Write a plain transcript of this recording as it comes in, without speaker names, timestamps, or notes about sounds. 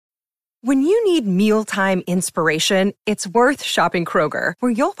When you need mealtime inspiration, it's worth shopping Kroger,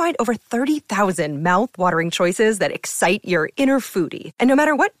 where you'll find over 30,000 mouth-watering choices that excite your inner foodie. And no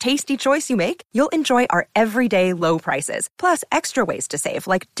matter what tasty choice you make, you'll enjoy our everyday low prices, plus extra ways to save,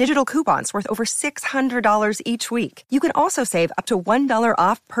 like digital coupons worth over $600 each week. You can also save up to $1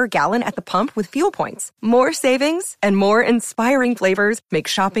 off per gallon at the pump with fuel points. More savings and more inspiring flavors make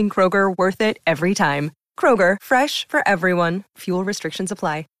shopping Kroger worth it every time. Kroger, fresh for everyone. Fuel restrictions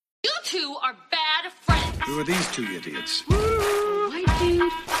apply. You two are bad friends. Who are these two idiots? A white dude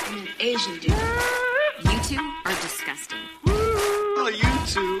and an Asian dude. You two are disgusting. Well, you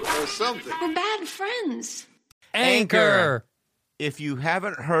two are something. We're bad friends. Anchor. If you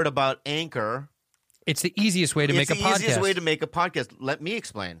haven't heard about Anchor, It's the easiest way to make a podcast. It's the easiest way to make a podcast. Let me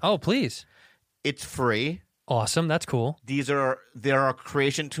explain. Oh, please. It's free. Awesome. That's cool. There are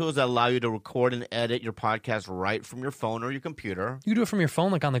creation tools that allow you to record and edit your podcast right from your phone or your computer. You do it from your phone,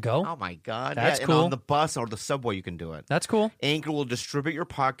 like on the go? Oh, my God. That's yeah, cool. And on the bus or the subway, you can do it. That's cool. Anchor will distribute your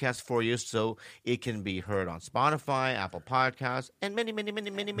podcast for you so it can be heard on Spotify, Apple Podcasts, and many more.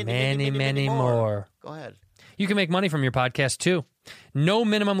 Go ahead. You can make money from your podcast, too. No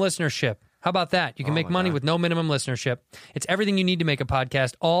minimum listenership. How about that? You can make money with no minimum listenership. It's everything you need to make a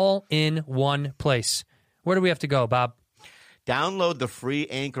podcast all in one place. Where do we have to go, Bob? Download the free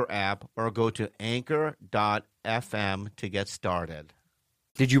Anchor app or go to anchor.fm to get started.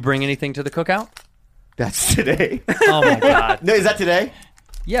 Did you bring anything to the cookout? That's today. Oh, my God. No, is that today?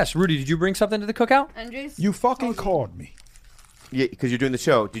 Yes, Rudy, did you bring something to the cookout? Andres? You fucking called me. Yeah, because you're doing the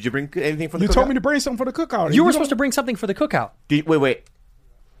show. Did you bring anything for the You cookout? told me to bring something for the cookout. You were supposed to bring something for the cookout. Wait.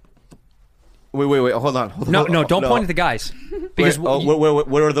 Hold on. No, don't point at the guys. Because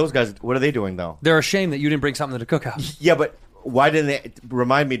what are those guys? What are they doing, though? they're ashamed that you didn't bring something to the cookout. Yeah, but why didn't they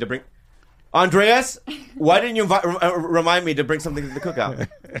remind me to bring... Andreas, why didn't you remind me to bring something to the cookout?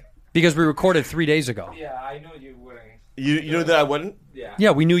 Because we recorded 3 days ago. Yeah, I know you wouldn't. You knew that I wouldn't?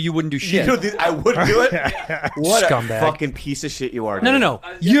 Yeah, we knew you wouldn't do shit. You knew that I wouldn't do it? What Scumbag. a fucking piece of shit you are, dude. No.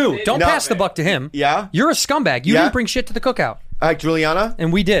 You. Don't pass the buck to him. Yeah? You're a scumbag. You didn't bring shit to the cookout. Juliana?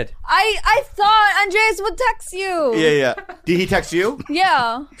 And we did. I thought Andreas would text you. Yeah. Did he text you?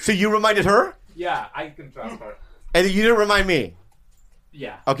 Yeah. So you reminded her? Yeah, I can trust her. And you didn't remind me?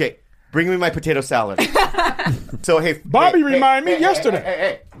 Yeah. Okay. Bring me my potato salad. So, hey... Bobby reminded me yesterday.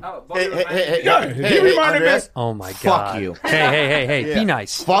 Hey. Oh, He reminded me. Oh, my God. Fuck you. Hey. Yeah. Be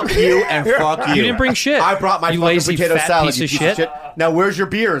nice. Fuck you and fuck you. You didn't bring shit. I brought my you fucking lazy, potato fat salad, piece you of piece shit. Now, where's your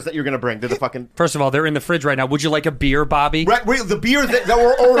beers that you're going to bring to the fucking... First of all, they're in the fridge right now. Would you like a beer, Bobby? Right, the beers that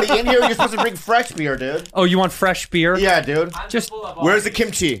were already in here, you're supposed to bring fresh beer, dude. Oh, you want fresh beer? Yeah, dude. Just Where's the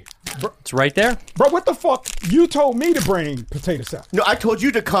kimchi? It's right there. Bro, what the fuck? You told me to bring potato salad. No, I told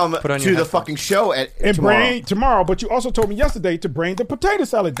you to come on your to the headphones. fucking show at And tomorrow. bring tomorrow, but you also told me yesterday to bring the potato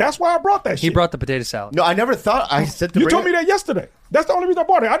salad. That's why I brought that shit. He brought the potato salad. No, I never thought I said to You bring told me it. that yesterday. That's the only reason I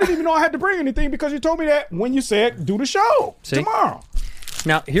bought it. I didn't even know I had to bring anything because you told me that when you said do the show tomorrow.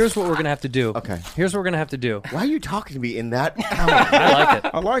 Now, here's what we're going to have to do. Okay. Here's what we're going to have to do. Why are you talking to me in that tone? I like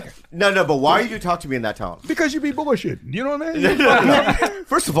it. I like it. No, but why are you talking to me in that tone? Because you be bullshitting. You know what I mean?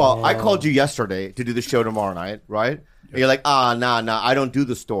 First of all, I called you yesterday to do the show tomorrow night, right? And you're like, nah, I don't do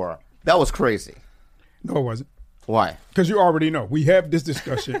the store. That was crazy. No, it wasn't. Why? Because you already know. We have this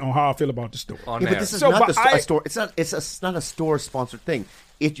discussion on how I feel about the store. Yeah, but this is not a store. It's not a store sponsored thing.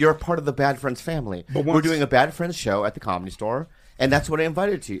 You're part of the Bad Friends family. But We're doing a Bad Friends show at the Comedy Store, and that's what I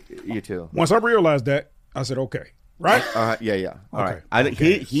invited you to. Once I realized that, I said, okay. Right? Yeah. All right.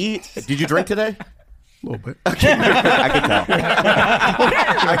 Okay. He did you drink today? A little bit. Okay. I can tell.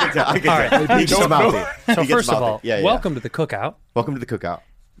 I can tell. He gets mouthy. So He gets first of mouthy. all, welcome to the cookout. Welcome to the cookout.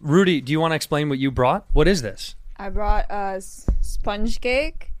 Rudy, do you want to explain what you brought? What is this? I brought a sponge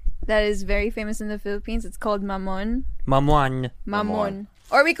cake that is very famous in the Philippines. It's called mamon. Mamon.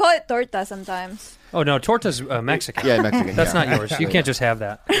 Or we call it torta sometimes. Oh, no, torta's Mexican. Yeah, Mexican. That's yeah. not yours. You can't just have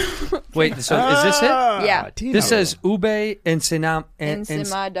that. Wait, so is this it? Yeah. This says ube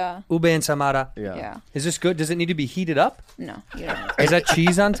Ensimada. ube ensamada. Yeah. Is this good? Does it need to be heated up? No. You don't. Is that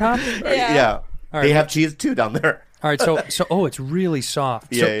cheese on top? Yeah. right. They have cheese too down there. All right, so it's really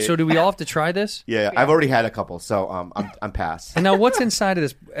soft. Yeah, So do we all have to try this? Yeah, I've already had a couple, so I'm past. And now what's inside of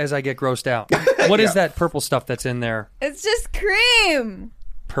this as I get grossed out? What is that purple stuff that's in there? It's just cream.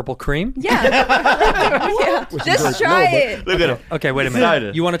 Purple cream? Yeah. Yeah. Just try it. Look at him. Okay, wait a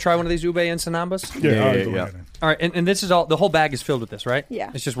minute. You want to try one of these ube ensanambas? Yeah. All right, and this is all, the whole bag is filled with this, right?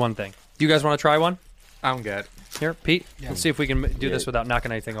 Yeah. It's just one thing. Do you guys want to try one? I'm good. Here, Pete, let's see if we can do this without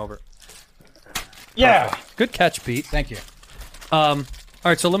knocking anything over. Yeah. Perfect. Good catch, Pete. Thank you. All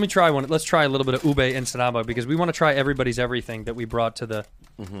right, so let me try one. Let's try a little bit of ube ensanamba because we want to try everybody's everything that we brought to the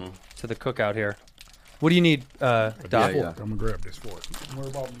to the cookout here. What do you need, Doc? Yeah. I'm gonna grab this for it. Don't worry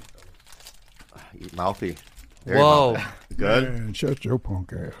about me. Mouthy. Very Whoa. mouthy. Good. Man, shut your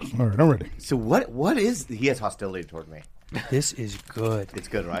punk ass. All right, I'm ready. So what is... He has hostility toward me. This is good. It's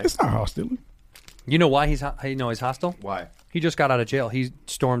good, right? It's not hostility. You know why he's hostile? Why? He just got out of jail. He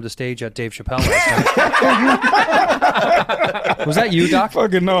stormed the stage at Dave Chappelle last night. Was that you, Doc?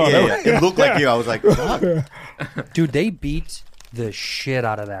 Fucking no. Yeah. It looked like you. I was like, fuck. Dude, they beat the shit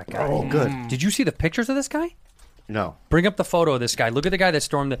out of that guy. Oh, good. Did you see the pictures of this guy? No. Bring up the photo of this guy. Look at the guy that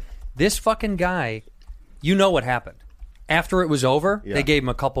stormed this fucking guy. You know what happened. After it was over, they gave him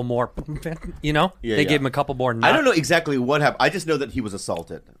a couple more, they gave him a couple more. I don't know exactly what happened. I just know that he was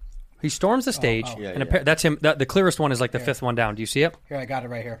assaulted. He storms the stage, that's him. The clearest one is like the fifth one down. Do you see it? Here, I got it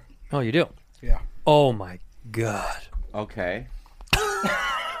right here. Oh, you do? Yeah. Oh, my God. Okay.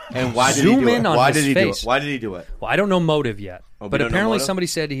 And why did Zoom he do in it? on Why his did he face. do it? Why did he do it? Well, I don't know motive yet. Oh, we but don't know apparently motive? somebody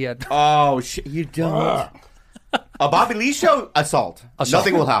said he had... Oh, shit. You don't. A Bobby Lee show? Assault.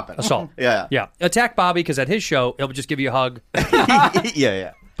 Nothing will happen. Assault. Yeah. Attack Bobby, because at his show, he'll just give you a hug.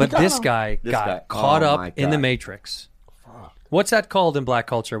 Yeah. But this guy got caught up in the Matrix. What's that called in black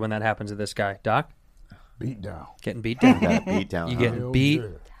culture when that happens to this guy, Doc? Beat down. Getting beat down. Beat down. You getting beat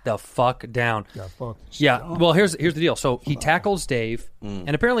the fuck down. Fuck. Yeah. Well, here's the deal. So he tackles Dave,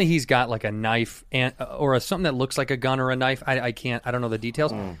 and apparently he's got like a knife or something that looks like a gun or a knife. I don't know the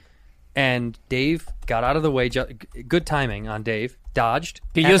details. And Dave got out of the way. Good timing on Dave. Dodged.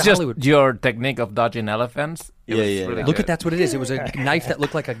 He used just your technique of dodging elephants. Yeah. Look at that's what it is. It was a knife that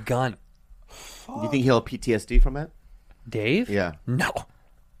looked like a gun. Do you think he'll have PTSD from it? Dave? Yeah. No.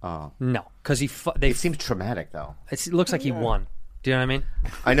 Oh. No, because it seems traumatic though. It looks like he won. Do you know what I mean?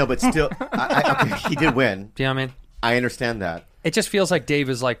 I know, but still, okay, he did win. Do you know what I mean? I understand that. It just feels like Dave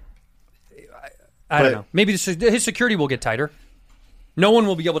is like, I don't know. Maybe his security will get tighter. No one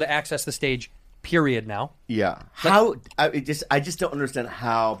will be able to access the stage. Period. Now. Yeah. How? I just don't understand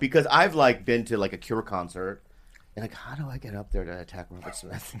how, because I've like been to like a Cure concert. And like, how do I get up there to attack Robert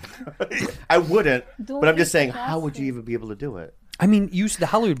Smith? I wouldn't, but I'm just saying, how would you even be able to do it? I mean, the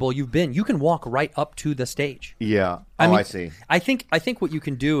Hollywood Bowl. You can walk right up to the stage. Yeah. I see. I think what you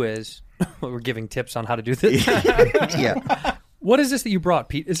can do is, we're giving tips on how to do this. Yeah. What is this that you brought,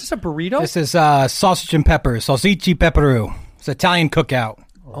 Pete? Is this a burrito? This is sausage and peppers, salsicci peperu. It's Italian cookout.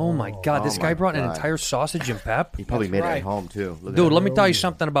 Oh my God! This guy brought an entire sausage and pep. He probably made it at home too. Dude, let me tell you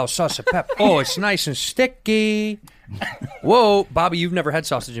something about sausage and pep. Oh, it's nice and sticky. Whoa, Bobby, you've never had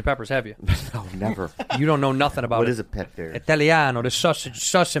sausage and peppers, have you? No, never. You don't know nothing about it. What is a pep there? Italiano, the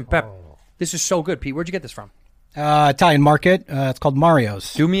sausage and pep. This is so good, Pete. Where'd you get this from? Italian market. It's called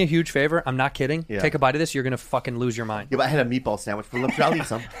Mario's. Do me a huge favor. I'm not kidding. Yeah. Take a bite of this. You're gonna fucking lose your mind. Yeah, but I had a meatball sandwich for lunch. I'll eat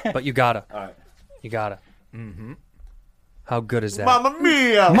some. But you gotta. All right. You gotta. Mm-hmm. How good is that? Mamma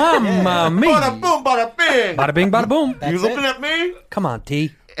mia! Mamma mia! Bada boom, bada bing! Bada bing, bada boom. You looking at me? Come on,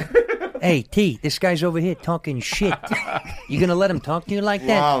 T. Hey, T, this guy's over here talking shit. You gonna let him talk to you like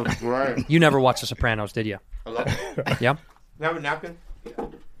that? Wow, great. You never watched The Sopranos, did you? I love it. Yeah? You have a napkin?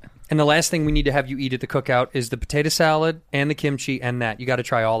 And the last thing we need to have you eat at the cookout is the potato salad and the kimchi and that. You got to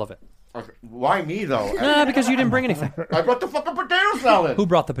try all of it. Okay. Why me, though? Because you didn't bring anything. I brought the fucking potato salad. Who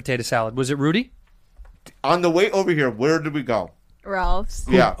brought the potato salad? Was it Rudy? On the way over here, where did we go? Ralph's.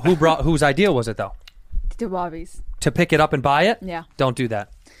 Yeah. Whose idea was it, though? To Bobby's. To pick it up and buy it? Yeah. Don't do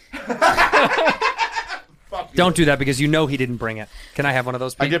that. Don't do that because you know he didn't bring it. Can I have one of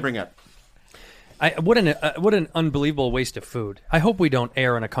those, Pete? I did bring it. What an unbelievable waste of food. I hope we don't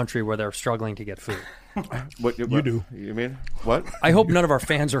air in a country where they're struggling to get food. What You do. You mean? What? I hope none of our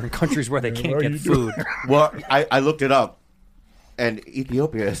fans are in countries where they can't get food. Well, I looked it up, and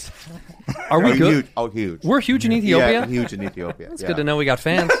Ethiopia is. Are we good? Huge. Oh, huge. We're huge in Ethiopia? Yeah, huge in Ethiopia. It's good to know we got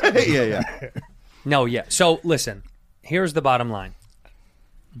fans. Yeah. No, yeah. So, listen. Here's the bottom line.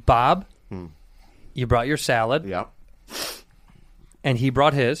 Bob, you brought your salad. Yeah. And he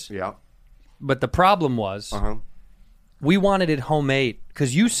brought his. Yeah. But the problem was, we wanted it homemade.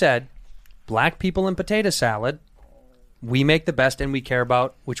 Because you said, black people and potato salad, we make the best and we care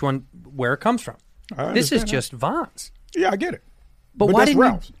about where it comes from. This is just Vaughn's. Yeah, I get it. But why that's didn't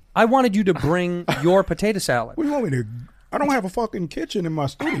Ralph's. you? I wanted you to bring your potato salad. What do you want me to? I don't have a fucking kitchen in my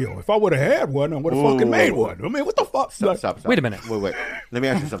studio. If I would have had one, I would have fucking made one. I mean, what the fuck? Stop. Wait a minute. Wait. Let me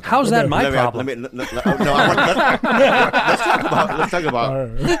ask you something. How's that my problem? Let's talk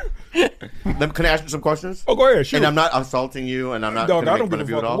about. Can I ask you some questions? Oh, go ahead. Shoot. And I'm not assaulting you, and I'm not. Dog, gonna I don't make fun give of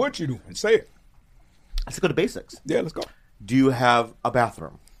a you at fuck all. what you doing. Say it. Let's go to basics. Yeah, let's go. Do you have a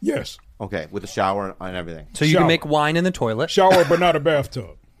bathroom? Yes. Okay, with a shower and everything. So you Shower. can make wine in the toilet. Shower, but not a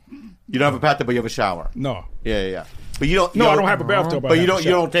bathtub. You don't have a bathtub, but you have a shower. No. Yeah. But you don't. No, I don't have a bathtub. But you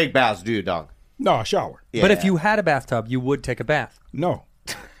don't take baths, do you, dog? No, a shower. Yeah. But if you had a bathtub, you would take a bath. No.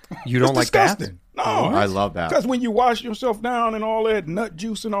 You don't like disgusting. baths? No, I love baths. Because when you wash yourself down and all that nut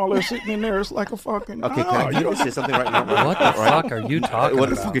juice and all that sitting in there, it's like a fucking. Okay, can I say something right now? What the fuck are you talking What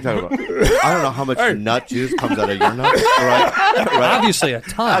about? the fuck are you talking about? I don't know how much nut juice comes out of your nuts, right? Obviously, a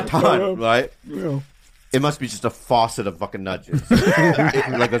ton. A ton, right? Yeah. It must be just a faucet of fucking nut juice.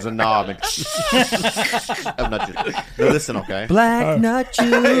 Like there's a knob and of nut juice. Now listen, okay? Black nut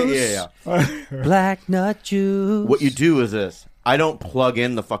juice. Yeah. Black nut juice. What you do is this. I don't plug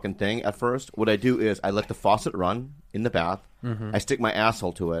in the fucking thing at first. What I do is I let the faucet run in the bath. I stick my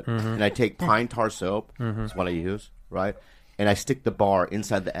asshole to it, and I take pine tar soap. That's what I use, right? And I stick the bar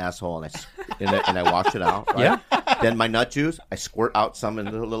inside the asshole, and I wash it out. Right? Yeah. Then my nut juice, I squirt out some in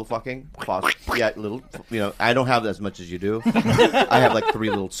the little fucking faucet. Yeah, little. I don't have as much as you do. I have like 3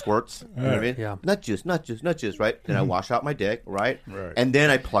 little squirts. You know what I mean? Yeah. Nut juice, right? Then I wash out my dick, right? And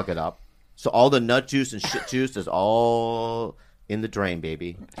then I plug it up. So all the nut juice and shit juice is all in the drain,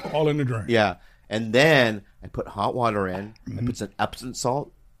 baby. All in the drain. Yeah. And then I put hot water in. I put some Epsom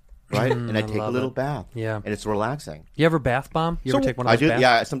salt, right? And I take a little bath. Yeah. And it's relaxing. You ever bath bomb? You ever take one of I those do. baths?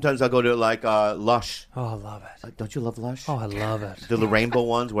 Yeah. Sometimes I'll go to like Lush. Oh, I love it. Don't you love Lush? Oh, I love it. The rainbow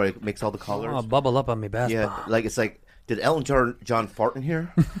ones where it makes all the colors. Oh, bubble up on me bath Yeah. bomb. Like it's like, did Ellen John fart in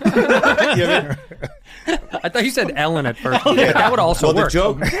here? I thought you said Ellen at first. That would also work. The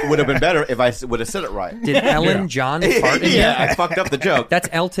joke would have been better if I would have said it right. Did Ellen John fart in here? Yeah, I fucked up the joke. That's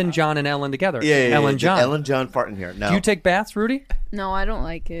Elton John and Ellen together. Yeah. Ellen John. Did Ellen John fart in here. No. Do you take baths, Rudy? No, I don't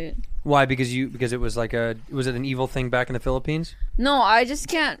like it. Why? Because it was like was it an evil thing back in the Philippines? No, I just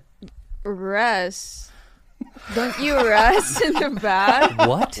can't rest. Don't you rest in the bath?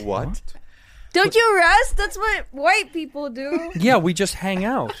 What? Don't you rest? That's what white people do. Yeah, we just hang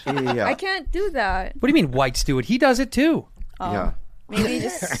out. Yeah. I can't do that. What do you mean whites do it? He does it too. Yeah. Maybe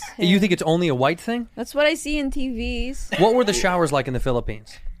just. You think it's only a white thing? That's what I see in TVs. What were the showers like in the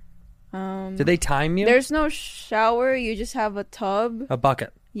Philippines? Did they time you? There's no shower. You just have a tub. A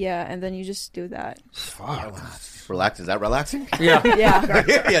bucket. Yeah, and then you just do that. Relax. Is that relaxing? Yeah. Yeah.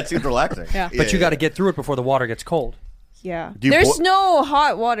 Yeah, it seems relaxing. Yeah. But you got to get through it before the water gets cold. Yeah. Do you There's no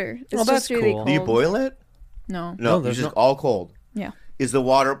hot water. It's Oh, that's just really cool. cold. Do you boil it? No. No, there's it's just no- all cold. Yeah. Is the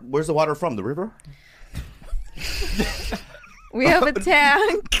water? Where's the water from? The river? We have a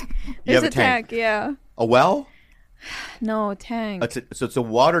tank. You There's have a a tank. tank. Yeah. A well? No, a tank. So it's a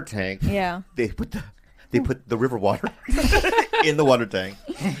water tank. Yeah. They put the river water in the water tank,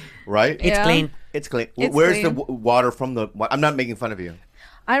 right? It's Yeah. clean. It's clean. It's Where's clean. the water from the? I'm not making fun of you.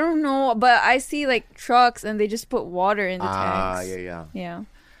 I don't know, but I see like trucks and they just put water in the tanks. Yeah. Yeah.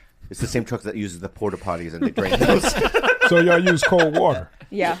 It's the same truck that uses the porta potties and they drain those. So y'all use cold water.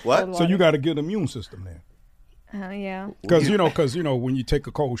 Yeah. What? cold So you water. got a good immune system then. Yeah. Because you know when you take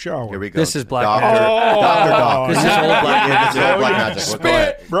a cold shower. Here we go. This is black Doctor, magic. Doctor Doc. This is old black Yeah, this is old black magic. Well, go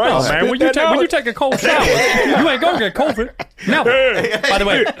ahead. Right. Oh, man, when you take a cold shower, you ain't gonna get COVID. No. By the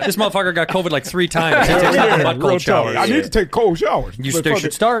way, this motherfucker got COVID like 3 times. He takes nothing but Real cold talk. showers. I need to take cold showers. You But still fuck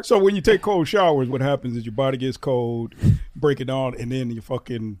should it. start. So when you take cold showers, what happens is your body gets cold, break it down, and then your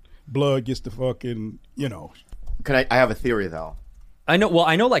fucking blood gets to fucking, I have a theory though. I know. Well,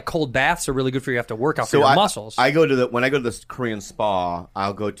 I know like cold baths are really good for you. You have to work out for So your muscles. when I go to this Korean spa,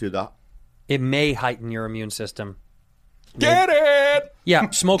 I'll go to the. It may heighten your immune system. Get it? Yeah,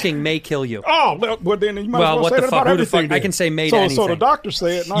 smoking may kill you. Oh, well then you might Well, as well what say the that fuck? about Who the fuck? everything I then. can say may to So anything. the doctor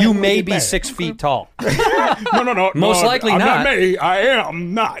said. and I You ain't gonna may get be mad. 6 feet tall. No. Most likely I'm not. May. I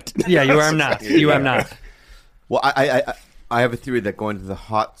am not. Yeah, you are not. You are not. Well, I have a theory that going to the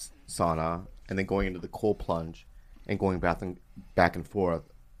hot sauna and then going into the cold plunge and going back and forth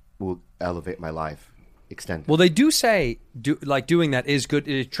will elevate my life, extend. Well, they do say doing that is good.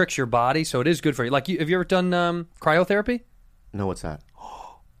 It tricks your body, so it is good for you. Like, have you ever done cryotherapy? No, what's that?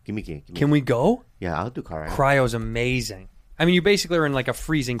 Give me. Can we go? Yeah, I'll do cryo. Cryo's amazing. I mean, you basically are in like a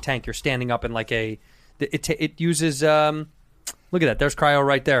freezing tank. You're standing up in like it uses. Look at that. There's cryo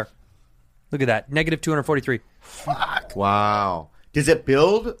right there. Look at that. Negative 243. Fuck. Wow. Does it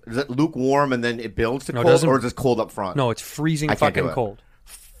build? Is it lukewarm and then it builds to No, it cold, doesn't. or is it cold up front? No, it's freezing I can't do fucking it. cold.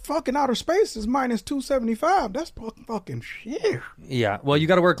 Fucking outer space is minus 275. That's fucking shit. Yeah. Well, you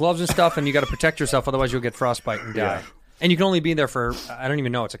got to wear gloves and stuff, and you got to protect yourself. Otherwise, you'll get frostbite and die. Yeah. And you can only be there for I don't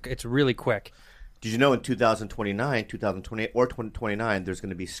even know. It's really quick. Did you know in 2029, 2028, or 2029, there's going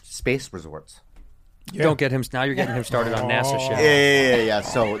to be space resorts? Yeah. Don't get him now. You're getting him started on NASA shit. Yeah.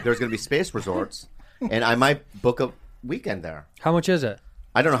 So there's going to be space resorts, and I might book a weekend there. How much is it?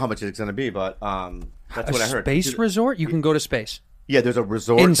 I don't know how much it's going to be, but that's what I heard. Space resort? You can go to space. Yeah, there's a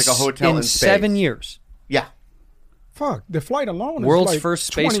resort. It's like a hotel in space. 7 years. Yeah. Fuck, the flight alone. World's is like first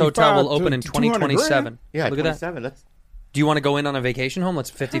space hotel will open in 2027. Yeah, look at that. 27. That's... Do you want to go in on a vacation home?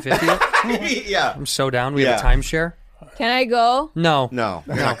 Let's 50-50. Yeah. I'm so down. We have a timeshare. Can I go? No,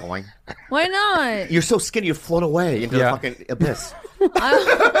 you're not going. Why not? You're so skinny, you float away into the fucking abyss.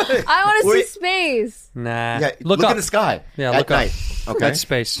 I want to see space. Nah. Yeah, look at the sky. Yeah, at look night. up. Okay. That's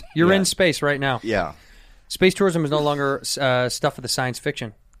space. You're in space right now. Yeah. Space tourism is no longer stuff of the science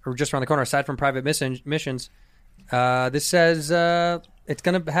fiction. We're just around the corner. Aside from private missions, this says it's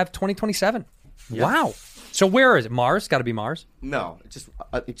going to have 2027. Yeah. Wow. So where is it? Mars? Got to be Mars. No, it's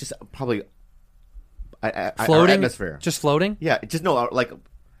just probably floating. Atmosphere. Just floating. Yeah, just not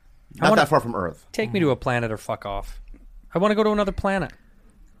that far from Earth. Take me to a planet or fuck off. I want to go to another planet.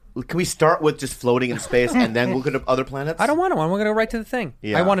 Can we start with just floating in space and then we'll go to other planets? I don't want to. I want to go right to the thing.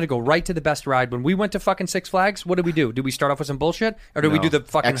 Yeah. I wanted to go right to the best ride. When we went to fucking Six Flags, what did we do? Did we start off with some bullshit? Or did we do the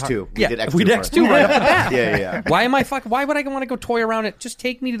fucking... X2. We did X2 we did first. X2 right off the bat. Yeah. Why would I want to go toy around it? Just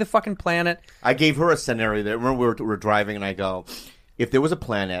take me to the fucking planet. I gave her a scenario that, remember we were driving and I go, if there was a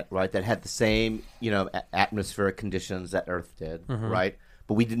planet, right, that had the same, atmospheric conditions that Earth did, right,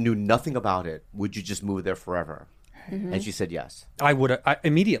 but we knew nothing about it, would you just move there forever? Mm-hmm. And she said yes. I would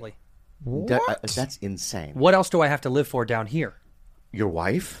immediately. That's insane. What else do I have to live for down here? Your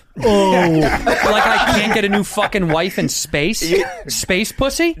wife? Oh. Like I can't get a new fucking wife in space? Space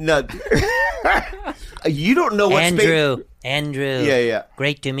pussy? No. You don't know what Andrew. Yeah.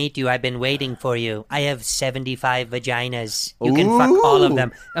 Great to meet you. I've been waiting for you. I have 75 vaginas. You can fuck all of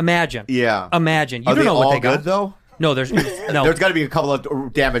them. Imagine. Yeah. Imagine. You Are don't they know what all they got. good, though? No, there's no. There's got to be a couple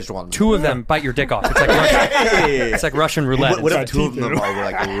of damaged ones. 2 of them bite your dick off. It's like Russian, it's like Russian roulette. What if 2 of them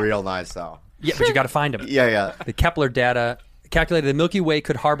are like real nice though? Yeah, but you got to find them. Yeah. The Kepler data calculated the Milky Way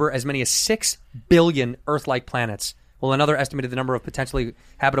could harbor as many as 6 billion Earth-like planets. Well, another estimated the number of potentially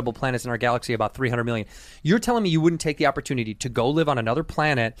habitable planets in our galaxy about 300 million. You're telling me you wouldn't take the opportunity to go live on another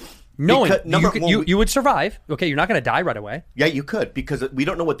planet, knowing you would survive? Okay, you're not going to die right away. Yeah, you could, because we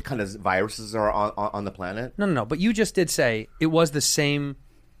don't know what kind of viruses are on the planet. No. But you just did say it was the same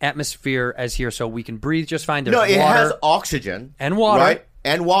atmosphere as here, so we can breathe just fine. There's it water has oxygen and water, right?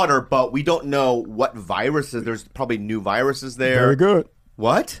 And water, but we don't know what viruses. There's probably new viruses there. Very good.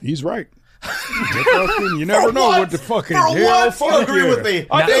 What? He's right. You never know what the fucking hell. You agree with me.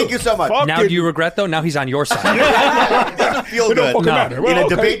 Thank you so much. Now, do you regret though? Now he's on your side. It doesn't feel good. In a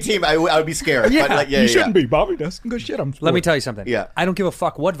debate team, I would be scared. Yeah, but you shouldn't be, Bobby. That's some good shit. Let me tell you something. Yeah. I don't give a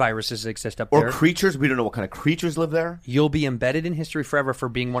fuck what viruses exist up or there. Creatures. We don't know what kind of creatures live there. You'll be embedded in history forever for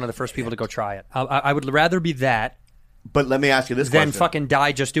being one of the first people to go try it. I would rather be that. But let me ask you this question. Then fucking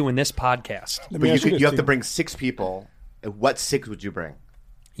die just doing this podcast. But you have to bring 6 people. What 6 would you bring?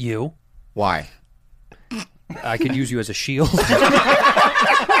 You. Why? I could use you as a shield.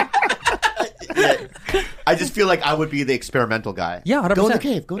 I just feel like I would be the experimental guy. Yeah, 100%. Go in the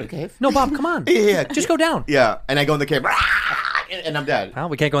cave. Go in the cave. No, Bob, come on. Yeah. Just go down. Yeah, and I go in the cave, and I'm dead. Well,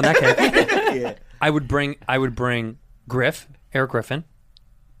 we can't go in that cave. Yeah. I would bring Eric Griffin.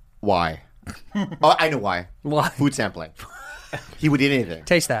 Why? Oh, I know why. Why? Food sampling. He would eat anything.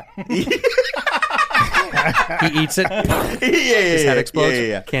 Taste that. He eats it. His head explodes.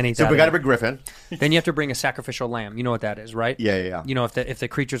 Yeah. Can't eat so that. So we got to bring Griffin. Then you have to bring a sacrificial lamb. You know what that is, right? Yeah. You know, if the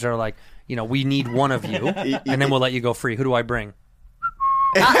creatures are like, we need one of you, and then we'll let you go free. Who do I bring?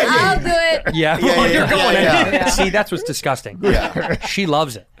 I'll do it. Yeah. You're going. Yeah. See, that's what's disgusting. Yeah. She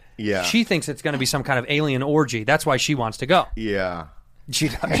loves it. Yeah. She thinks it's going to be some kind of alien orgy. That's why she wants to go. Yeah. She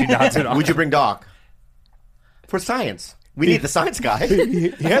nods it off. Would you bring Doc? For science. We need the science guy. He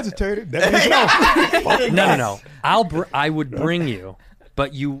hesitated. That means no. No. I would bring you,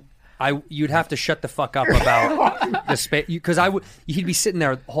 but you'd have to shut the fuck up about the space, because he'd be sitting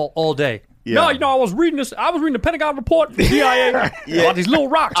there all day. Yeah. No, I was reading the Pentagon report, the DIA, about these little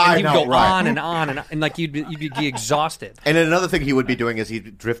rocks, and he'd go on and on, and like you'd be exhausted. And then another thing he would be doing is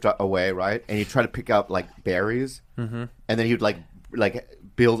he'd drift away, right? And he'd try to pick up like berries, and then he'd like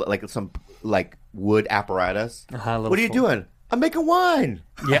build like some like wood apparatus. What are you doing? I'm making wine.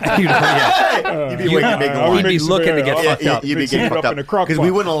 Yeah, you'd be making wine. You'd be looking to get fucked up. You'd be getting fucked up because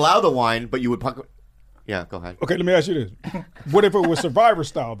we wouldn't allow the wine, but you would. Yeah, go ahead. Okay, let me ask you this: what if it was Survivor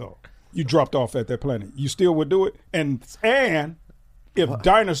style though? You dropped off at that planet. You still would do it, and if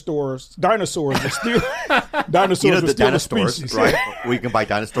dinosaurs were still a species, right? We can buy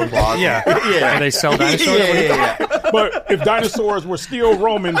dinosaur claws. Yeah. And they sell dinosaurs. Yeah. But if dinosaurs were still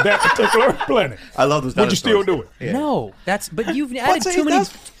roaming that particular planet, I love those dinosaurs. Would you still do it? Yeah. No, but you've added too many.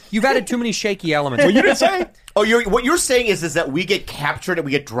 You've added too many shaky elements. Well, you didn't say. Oh, what you're saying is that we get captured and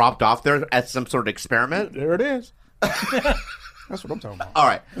we get dropped off there as some sort of experiment? There it is. That's what I'm talking about. All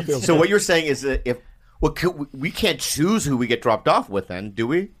right. It feels So good. what you're saying is that we can't choose who we get dropped off with, then, do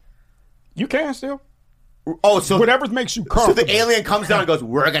we? You can still. Oh, so whatever makes you So comfortable. the alien comes down and goes,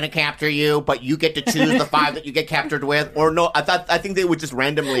 "We're going to capture you, but you get to choose the 5 that you get captured with." Or no, I think they would just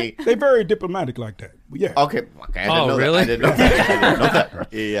randomly. They're very diplomatic like that. Yeah. Okay. Oh, really? I didn't know that.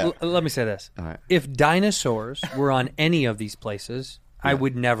 Yeah. Let me say this. All right. If dinosaurs were on any of these places, I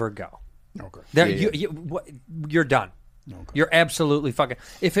would never go. Okay. You're done. Okay. You're absolutely fucking...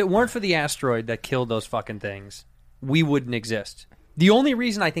 If it weren't for the asteroid that killed those fucking things, we wouldn't exist. The only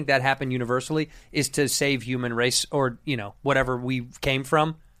reason I think that happened universally is to save human race or, whatever we came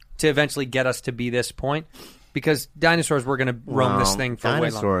from to eventually get us to be this point. Because dinosaurs were going to roam this thing for way longer.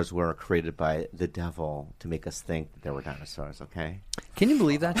 Dinosaurs were created by the devil to make us think that there were dinosaurs, okay? Can you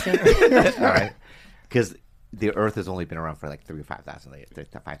believe that shit? All right. Because the Earth has only been around for like 5,000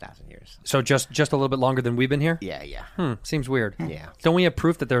 years. So just a little bit longer than we've been here? Yeah. Seems weird. Yeah. Don't we have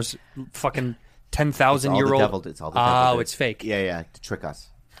proof that there's fucking 10,000-year-old? It's all the devil. It's fake. Yeah, to trick us.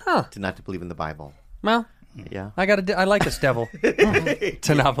 Huh. To not to believe in the Bible. Well, yeah. I like this devil.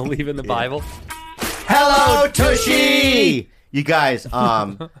 To not believe in the Bible. Hello, Tushy! You guys,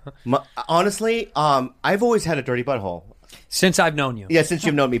 honestly, I've always had a dirty butthole. Since I've known you. Yeah, since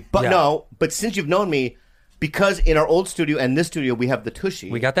you've known me. But since you've known me, because in our old studio and this studio we have the Tushy.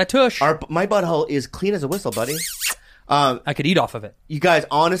 We got that tush. My butthole is clean as a whistle, buddy. I could eat off of it. You guys,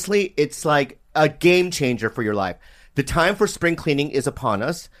 honestly, it's like a game changer for your life. The time for spring cleaning is upon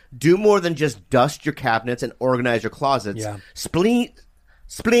us. Do more than just dust your cabinets and organize your closets. Yeah. Spring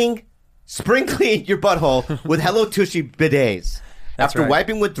clean your butthole with Hello Tushy bidets. After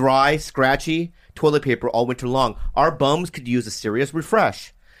wiping with dry, scratchy toilet paper all winter long, our bums could use a serious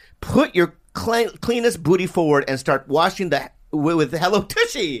refresh. Put your cleanest booty forward and start washing with Hello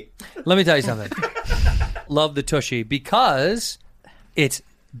Tushy. Let me tell you something. Love the Tushy because it's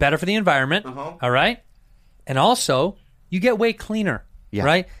better for the environment, all right? And also, you get way cleaner,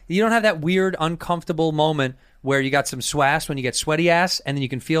 right? You don't have that weird, uncomfortable moment where you got some swass when you get sweaty ass, and then you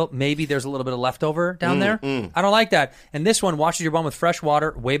can feel maybe there's a little bit of leftover down there. I don't like that. And this one washes your bum with fresh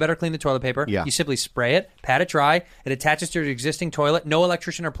water, way better clean than toilet paper. Yeah. You simply spray it, pat it dry. It attaches to your existing toilet. No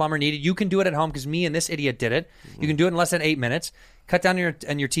electrician or plumber needed. You can do it at home because me and this idiot did it. You can do it in less than 8 minutes. Cut down your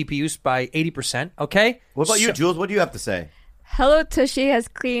TPUs by 80%, okay? What about you, Jules? What do you have to say? Hello Tushy has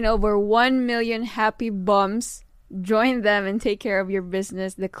cleaned over 1 million happy bums. Join them and take care of your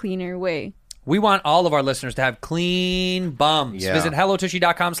business the cleaner way. We want all of our listeners to have clean bums. Yeah. Visit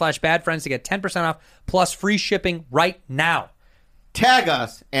hellotushy.com/badfriends to get 10% off plus free shipping right now. Tag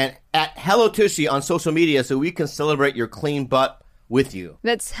us and at Hello Tushy on social media so we can celebrate your clean butt with you.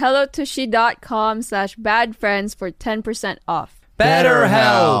 That's hellotushy.com/badfriends for 10% off.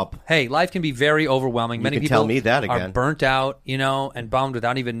 BetterHelp. Hey, life can be very overwhelming. Many can people tell me that are again. burnt out, and bummed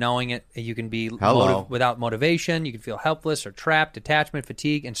without even knowing it. You can be without motivation. You can feel helpless or trapped, detachment,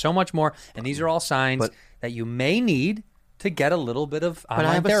 fatigue, and so much more. And these are all signs that you may need to get a little bit of online But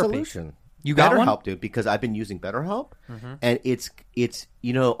I have therapy. a solution. You got one? BetterHelp, dude, because I've been using BetterHelp, and it's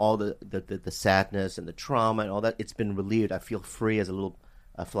all the sadness and the trauma and all that. It's been relieved. I feel free as a little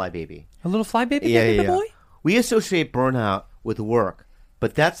fly baby. A little fly baby, Yeah. boy? We associate burnout with work,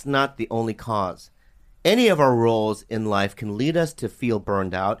 but that's not the only cause. Any of our roles in life can lead us to feel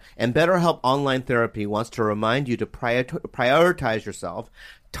burned out, and BetterHelp Online Therapy wants to remind you to prioritize yourself.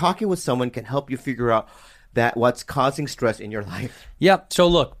 Talking with someone can help you figure out what's causing stress in your life. Yep. So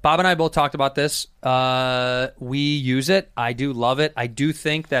look, Bob and I both talked about this. We use it. I do love it. I do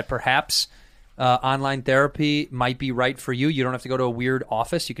think that perhaps online therapy might be right for you. You don't have to go to a weird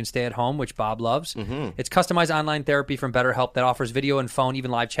office. You can stay at home, which Bob loves. It's customized online therapy from BetterHelp that offers video and phone, even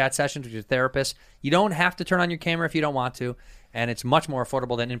live chat sessions with your therapist. You don't have to turn on your camera if you don't want to, and it's much more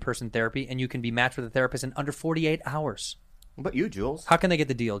affordable than in-person therapy, and you can be matched with a therapist in under 48 hours. What about you, Jules? How can they get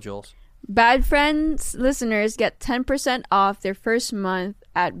the deal, Jules? Bad Friends listeners get 10% off their first month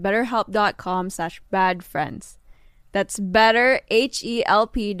at betterhelp.com/badfriends. That's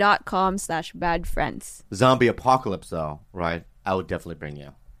betterhelp.com/badfriends. Zombie apocalypse, though, right? I would definitely bring you.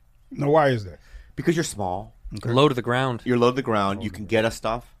 No, why is that? Because you're small. Low to the ground. You're low to the ground. You can get us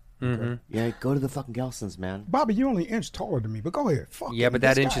stuff. Mm-hmm. Yeah, go to the fucking Gelsons, man. Bobby, you're only an inch taller than me, but go ahead. Fuck Yeah, but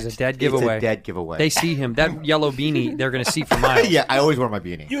that inch is a dead It's giveaway. a dead giveaway. They see him. That yellow beanie, they're going to see for miles. Yeah, I always wear my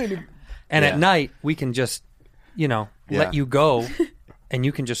beanie. And at night, we can just, let you go, and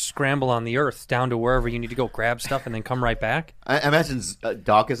you can just scramble on the earth down to wherever you need to go, grab stuff, and then come right back. I imagine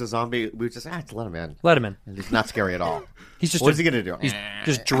Doc is a zombie. We would just let him in. Let him in. It's not scary at all. He's just What's he going to do? He's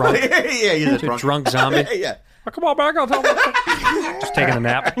just drunk. Yeah, he's a drunk zombie. Yeah. Oh, come on back. I'll tell you. Just taking a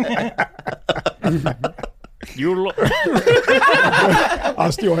nap. You look. I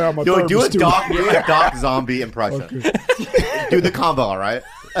still have my do thermos, a too. Doc zombie impression. Okay. Do the combo, all right?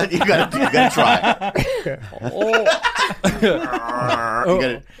 You gotta try. You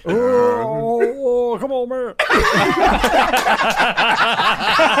gotta, Oh, come on, man.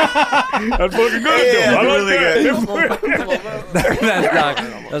 That's fucking good. Yeah, though. I like really that. good. That's Doc.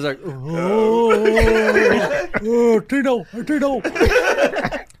 I was like, Tito.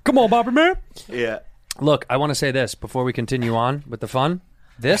 Come on, Bobby, man. Yeah. Look, I want to say this before we continue on with the fun.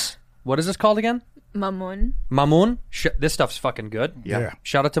 What is this called again? Mamun. Mamun. This stuff's fucking good. Yeah.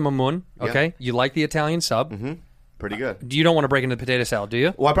 Shout out to Mamun. Okay. Yeah. You like the Italian sub. Mm-hmm. Pretty good. You don't want to break into the potato salad, do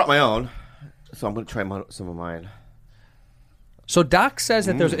you? Well, I brought my own, so I'm going to try some of mine. So Doc says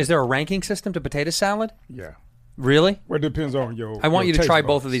that is there a ranking system to potato salad? Yeah. Really? Well, it depends on your. I want your you to taste try buds.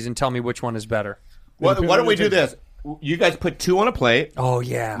 both of these and tell me which one is better. Why don't we do this? You guys put 2 on a plate. Oh,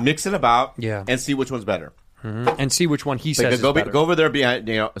 yeah. Mix it about. Yeah. And see which one's better. Mm-hmm. And see which one he says is go better. Go over there behind.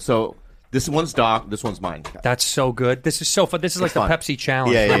 So this one's Doc. This one's mine. That's so good. This is so fun. This is like It's fun. the Pepsi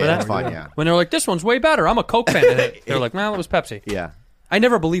challenge. Yeah, Remember that? It's fun. Yeah. When they're like, "This one's way better." I'm a Coke fan. And they're like, "Well, it was Pepsi." Yeah. I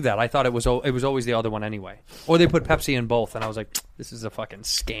never believed that. I thought it was always the other one anyway. Or they put Pepsi in both, and I was like, "This is a fucking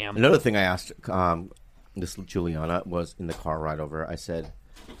scam." Another thing I asked this Juliana was in the car ride over. I said,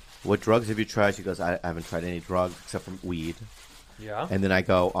 "What drugs have you tried?" She goes, "I haven't tried any drugs except for weed." Yeah. And then I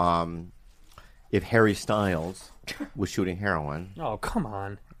go, "If Harry Styles was shooting heroin, Oh, come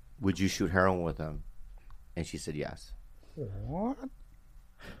on. would you shoot heroin with him?" And she said yes. What?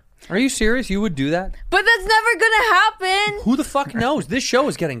 Are you serious? You would do that? But that's never gonna happen. Who the fuck knows? This show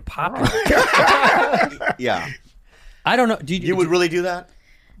is getting popular. Yeah. I don't know. You would really do that?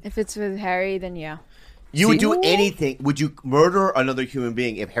 If it's with Harry, then yeah. You would do anything. Would you murder another human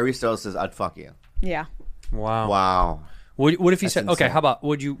being if Harry Styles says, "I'd fuck you"? Yeah. Wow. Wow. What if he That's said, insane. "Okay, how about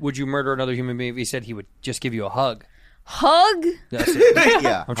would you murder another human being if he said he would just give you a hug?" Hug? That's it.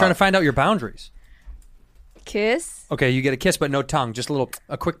 Yeah. I'm trying to find out your boundaries. Kiss? Okay, you get a kiss, but no tongue. Just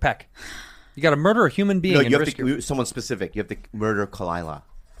a quick peck. You got to murder a human being No, and you have risk to someone specific. You have to murder Kalila.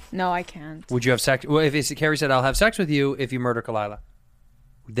 No, I can't. Would you have sex? Well, if Carrie said, "I'll have sex with you if you murder Kalila,"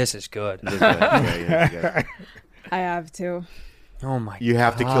 this is good. This is good. Yeah. I have to. Oh my! You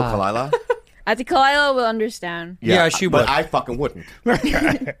have to kill Kalila? I think Kalila will understand. Yeah, she would. But I fucking wouldn't.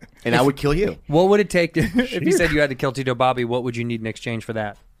 And I would kill you. What would it take if you said you had to kill Tito Bobby? What would you need in exchange for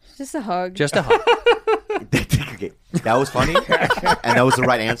that? Just a hug. Just a hug. Okay, that was funny, and that was the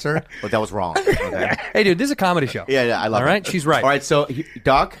right answer, but that was wrong. Okay. Hey, dude, this is a comedy show. Yeah, I love it. All right, she's right. All right, so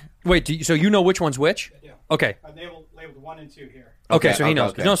Doc. Wait, so you know which one's which? Yeah. Okay. I labeled 1 and 2 here. Okay, so he okay,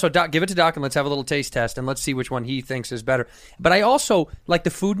 knows. okay. No, so Doc, give it to Doc, and let's have a little taste test, and let's see which one he thinks is better. But I also like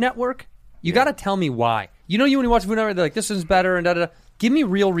the Food Network. You got to tell me why. You know, when you watch Food Network, they're like, "This is better," and da da da. Give me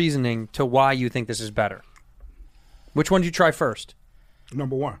real reasoning to why you think this is better. Which one did you try first?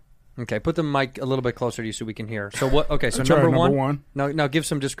 Number 1. Okay, put the mic a little bit closer to you so we can hear. So what? Okay, so I tried number number one. one. Now give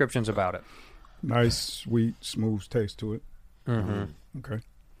some descriptions about it. Nice, sweet, smooth taste to it. Mm-hmm. Okay.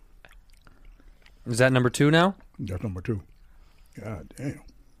 Is that number 2 now? That's number 2. God damn.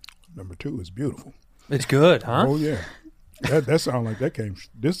 Number 2 is beautiful. It's good, huh? Oh, yeah. That sounds like that came.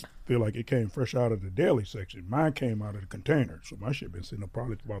 This feel like it came fresh out of the deli section. Mine came out of the container, so my shit been sitting up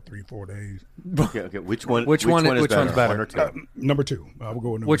probably for about 3-4 days. Okay. Which one? Which one's better? One or two? Number 2. I will go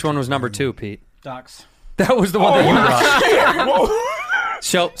with number Which 2. one was number 2, Pete? Doc's. That was the one that you brought. Whoa.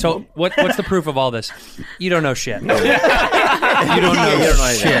 So what's the proof of all this? You don't know shit. You don't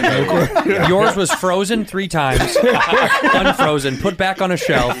know shit. Yours was frozen 3 times, unfrozen, put back on a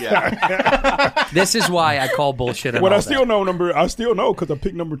shelf. Yeah. This is why I call bullshit. And But all I still know because I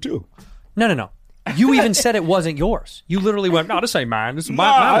picked number 2. No. You even said it wasn't yours. You literally went, "No, this ain't mine. This is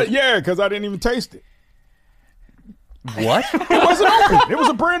mine." Yeah, because I didn't even taste it. What? It wasn't open. It was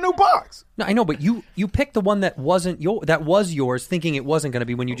a brand new box. No, I know, but you picked the one that was yours, thinking it wasn't going to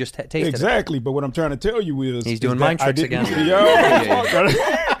be when you just tasted Exactly, but what I'm trying to tell you is He's doing mind tricks again.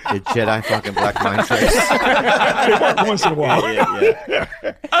 The Jedi fucking black mind tricks. They work once in a while.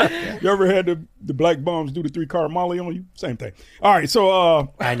 Yeah. You ever had the black bums do the 3-card Molly on you? Same thing. All right,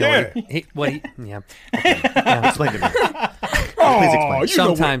 so I know. yeah. Explain to me. Oh, Please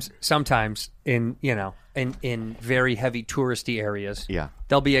explain. Sometimes in very heavy touristy areas, Yeah.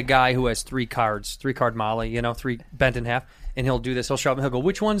 there'll be a guy who has 3-card Molly, 3 bent in half, and he'll do this. He'll show up and he'll go,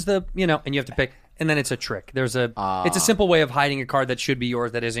 "Which one's the, and you have to pick, and then it's a trick. It's a simple way of hiding a card that should be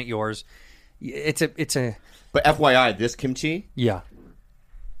yours that isn't yours. It's a. But FYI, this kimchi, Yeah.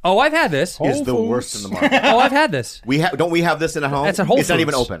 Oh, I've had this. Is the worst in the market. Oh, I've had this. Don't we have this in at home? It's at Whole It's not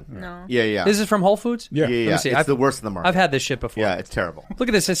even Foods. open. No. Yeah. This is from Whole Foods? Yeah. Let me see. It's the worst in the market. I've had this shit before. Yeah, it's terrible. Look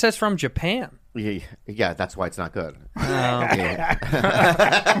at this. It says from Japan. Yeah, that's why it's not good.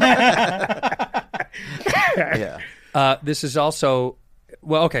 Yeah. This is also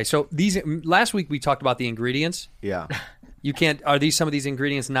okay. So these last week we talked about the ingredients. Yeah. You can't. Are these some of these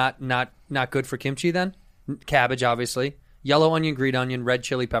ingredients not good for kimchi? Then cabbage, obviously, yellow onion, green onion, red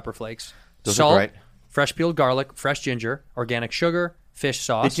chili pepper flakes, Those are salt, great. fresh peeled garlic, fresh ginger, organic sugar, fish The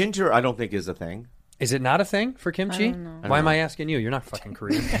sauce. ginger, I don't think is a thing. Is it not a thing for kimchi? I don't know. Why am I asking you? You're not fucking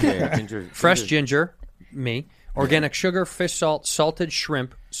Korean. Yeah, ginger. Fresh ginger, me. Organic sugar, fish salt, salted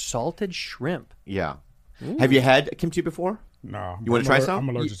shrimp. Yeah. Have you had kimchi before? No. You want to try some?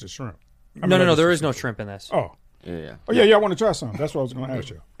 I'm allergic to shrimp. No. There is no shrimp in this. Oh. Yeah. Oh, yeah, I want to try some. That's what I was going to ask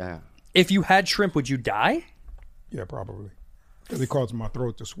you. Yeah. If you had shrimp, would you die? Yeah, probably. Because it causes my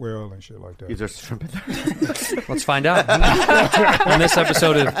throat to swell and shit like that. Is there shrimp in there? Let's find out. On this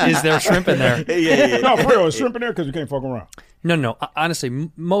episode of Is There Shrimp in There? Yeah. No, for real, is shrimp in there? Because you can't fuck around. No.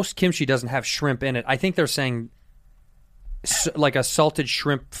 Honestly, most kimchi doesn't have shrimp in it. I think they're saying like a salted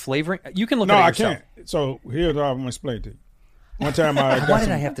shrimp flavoring. You can look No, at it I yourself. can't. So here's what I'm going to explain to you. One time I got Why did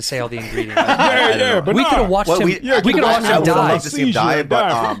some- I have to say all the ingredients? Yeah, but we nah. could have watched Well, him. we- We could have watched I him would die. love to see him die,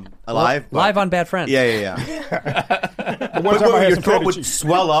 but alive. but- Live on Bad Friends. Yeah. But one time I had Your some throat feta would cheese.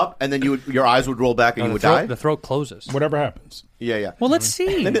 swell up, and then your eyes would roll back, and you would die. The throat closes. Whatever happens. Yeah. Well, let's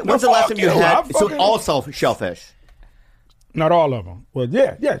see. When's the last time you fuck you, had? I'm So fucking- all shellfish. Not all of them. Well,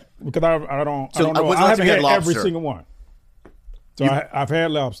 yeah. Because I don't So, know. when's the I last haven't time you had had every lobster? single one. So I've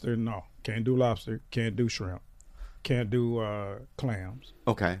had lobster. No. Can't do lobster. Can't do shrimp. Can't do clams.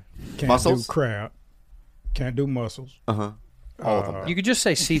 Okay. Can't Mussels? do crab. Can't do mussels. All of them. You could just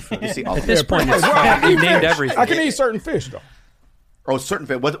say seafood. see all At of this them. point, Well, I can you eat named fish. everything. I can eat certain fish though. Oh, certain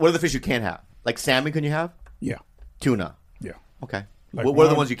fish. What are the fish you can't have? Like salmon, can you have? Yeah. Tuna. Yeah. Okay. Like What are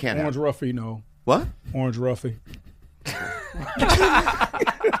the ones you can't orange have? roughy, no. What? Orange roughy. What's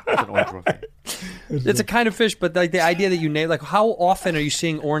an orange roughy? It's a kind of fish, but like the idea that you name, like, how often are you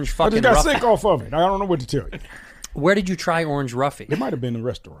seeing orange I fucking just got roughy? sick off of it. I don't know what to tell you. Where did you try orange roughy? It might have been a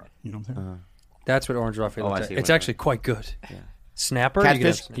restaurant. You know what I'm saying? That's what orange roughy I looks like. see It's what- actually quite good. Yeah. Snapper?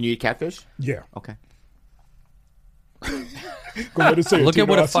 Catfish? Can you eat catfish? Yeah. Okay. Go ahead and say it, Look at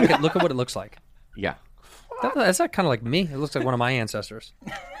what Tino. it fucking look at what it looks like. Yeah. That's not kind of like me. It looks like one of my ancestors.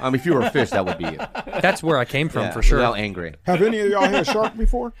 If you were a fish, that would be you. That's where I came from Yeah, for sure. without angry. Have any of y'all had shark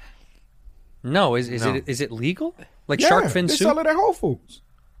before? No, is No. it legal? Like Yeah, shark fin they soup? sell it at Whole Foods.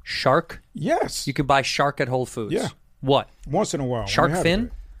 Shark? Yes. You could buy shark at Whole Foods. Yeah. What? Once in a while. when Shark they have fin?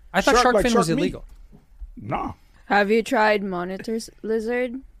 it. I thought shark like fin was meat. illegal. Nah. Have you tried monitor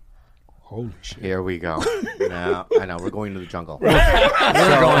lizard? Holy shit. Here we go. Now, I know, we're going to the jungle. We're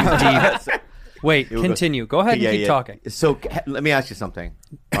going deep. Wait, Here we go. continue. Go ahead and keep talking. So let me ask you something.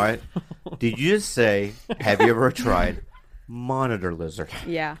 All right. Did you just say, have you ever tried monitor lizard?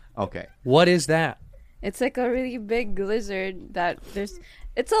 Yeah. Okay. What is that? It's like a really big lizard that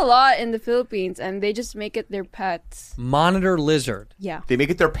it's a lot in the Philippines and they just make it their pets. Monitor lizard. Yeah. They make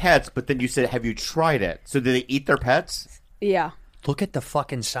it their pets, but then you said, have you tried it? So do they eat their pets? Yeah. Look at the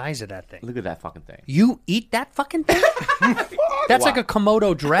fucking size of that thing. Look at that fucking thing. You eat that fucking thing? That's like a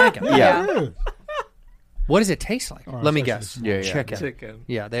Komodo dragon. Yeah. What does it taste like? Let me guess. Yeah. Chicken. Chicken.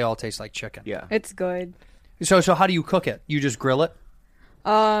 Yeah, they all taste like chicken. Yeah. It's good. So how do you cook it? You just grill it?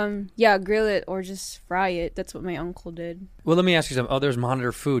 Yeah, grill it or just fry it. That's what my uncle did. Well, let me ask you something. Oh, there's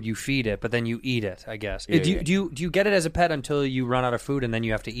monitor food. You feed it, but then you eat it, I guess. Yeah, Do you get it as a pet until you run out of food and then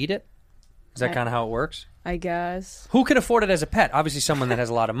you have to eat it? Is that kind of how it works? I guess. Who can afford it as a pet? Obviously someone that has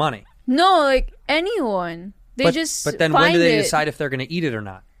a lot of money. No, like anyone. They but, just But then find when do they it decide if they're going to eat it or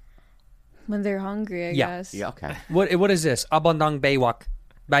not? when they're hungry, I Yeah. guess. Yeah, okay. What is this? Abandang baywak.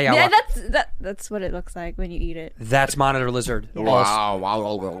 Yeah, that's what it looks like when you eat it. That's monitor lizard. Wow.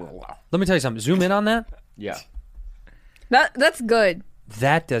 Let me tell you something. Zoom in on that. Yeah. That's good.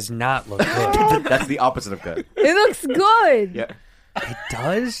 That does not look good. That's the opposite of good. It looks good. Yeah. It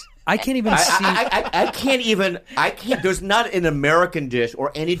does? I can't even see. I can't. There's not an American dish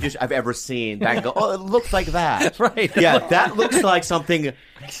or any dish I've ever seen that I go, oh, it looks like that. Right. Yeah, that looks like something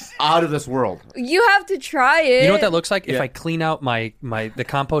out of this world. You have to try it. You know what that looks like? If Yeah. I clean out the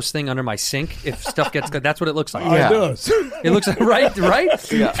compost thing under my sink, if stuff gets good, that's what it looks like. Oh, Yeah. it does. It looks like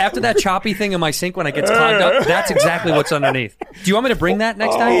right? Yeah. After that choppy thing in my sink when it gets clogged up, that's exactly what's underneath. Do you want me to bring that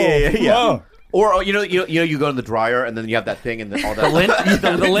next time? Yeah. Oh. Or you go in the dryer and then you have that thing and then all that The lint?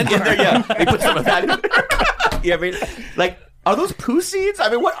 The lint? in there. Yeah, they put some of that. In. Yeah, I mean, like Are those poo seeds?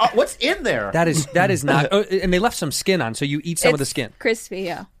 I mean, what's in there? That is not. Oh, and they left some skin on, so you eat some of the skin. Crispy,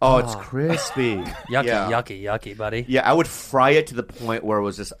 yeah. Oh, it's crispy. Yucky, buddy. Yeah, I would fry it to the point where it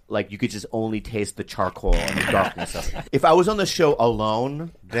was just like you could just only taste the charcoal and the darkness of it. If I was on the show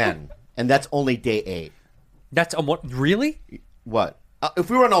alone, then, and that's only day 8. That's what? Really? What?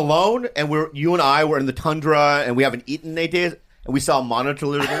 If we were on alone and you and I were in the tundra and we haven't eaten in 8 days and we saw a monitor,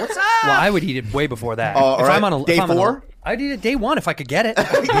 what's up? Well, I would eat it way before that. If right. I'm on day 4. I'd eat it day 1 if I could get it.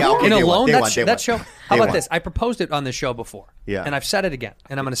 Yeah, okay, in alone, day that one. show. How about this? I proposed it on this show before. Yeah. And I've said it again,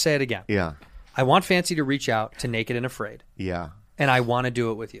 and I'm going to say it again. Yeah. I want Fancy to reach out to Naked and Afraid. Yeah. And I want to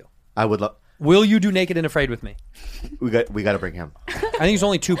do it with you. I would love. Will you do Naked and Afraid with me? We got to bring him. I think there's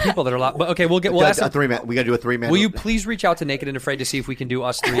only 2 people that are allowed. But okay, we'll ask a 3-man. We got to do a 3-man. Will you please reach out to Naked and Afraid to see if we can do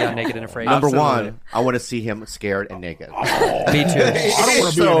us 3 on Naked and Afraid? Number 1, I want to see him scared and naked. Me too. I don't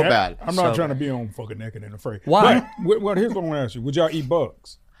want to be so on that. bad. I'm not trying to be on fucking Naked and Afraid. Why? What? Here's what I want to ask you. Would y'all eat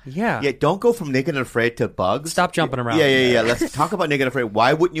bugs? Yeah. Yeah, don't go from naked and afraid to bugs. Stop jumping around. Yeah. Let's talk about naked and afraid.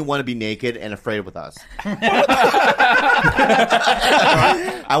 Why wouldn't you want to be naked and afraid with us?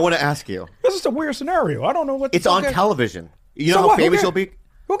 I want to ask you. This is a weird scenario. I don't know what. It's on television. You know So how famous you'll be?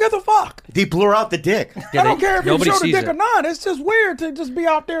 Who gives a fuck? They blur out the dick. I don't care if you show the sees dick it. or not. It's just weird to just be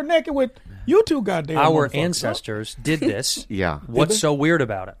out there naked with you two goddamn Our motherfuckers. ancestors did this. Yeah. What's so weird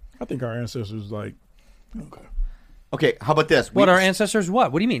about it? I think our ancestors like. Okay, how about this? What, our ancestors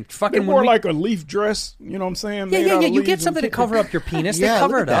what? What do you mean? They Fucking wore when we- like a leaf dress. You know what I'm saying? Yeah, Made yeah, out yeah. of You leaves get and something to shit. cover up your penis. Yeah, they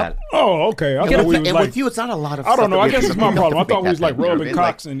cover look it at up. that. Oh, okay. I Yeah, thought we and was like, with you, it's not a lot of I don't stuff know. that I we guess have it's to my make problem. I up to thought we make was that like thing, you know what I rubbing mean?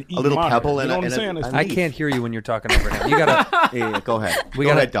 cocks Like, and eating a little monitors. pebble and You know what I'm saying? It's I neat. can't hear you when you're talking over him. You gotta. Yeah, go ahead. We Go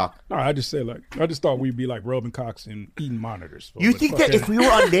gotta- ahead, Doc. No, I just said I just thought we'd be like rubbing cocks and eating monitors. You But think fuck that if we were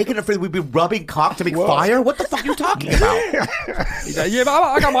on Naked and Afraid, we'd be rubbing cock to make fire? What the fuck are you talking about? He's like, yeah, but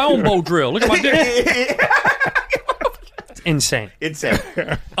I got my own bow drill. Look at my dick. It's insane. Insane.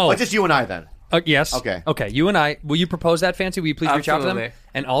 Oh. But just you and I then. Yes. Okay. Okay. You and I. Will you propose that, Fancy? Will you please reach out to them? Absolutely.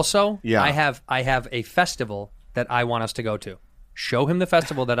 And also, Yeah. I have a festival that I want us to go to. Show him the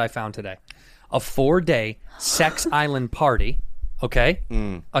festival that I found today. A 4-day sex island party. Okay.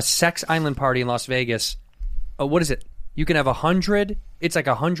 A sex island party in Las Vegas. What is it? You can have 100. It's like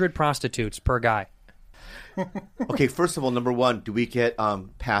 100 prostitutes per guy. Okay, first of all, number 1, do we get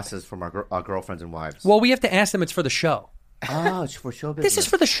passes from our girlfriends and wives? Well, we have to ask them. It's for the show. Oh, it's for show business. This is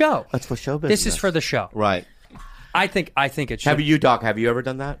for the show. It's for show business. This is for the show. Right. I think it should. Have you, Doc, have you ever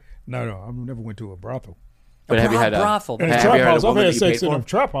done that? No, I've never went to a brothel. But have you had a brothel? And a have trap you had a house. I've woman had that you sex paid in for? a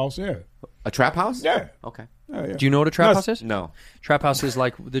trap house. Yeah. A trap house? Yeah. Okay. Yeah. Do you know what a trap That's- house is? No. Trap house is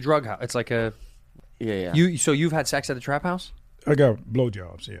like the drug house. It's like a. Yeah. So you've had sex at a trap house? I got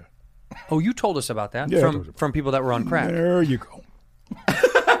blowjobs. Yeah. Oh, you told us about that Yeah, I told you. from people that were on crack. There you go.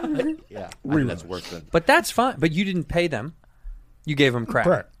 Yeah. I think that's worse than. But that's fine. But you didn't pay them. You gave them crack.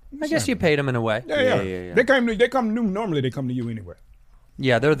 Crack. I guess you paid them in a way. Yeah. They come to you. Normally, they come to you anyway.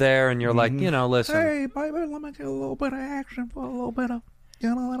 Yeah, they're there, and you're like, listen. Hey, baby, let me get a little bit of action for a little bit of,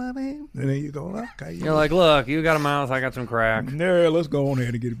 you know what I mean? And then you go, okay. You're like, look, you got a mouth, I got some crack. Yeah, let's go on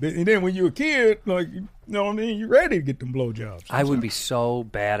ahead and get a bit. And then when you're a kid, like, you know what I mean? You're ready to get them blowjobs. I would be so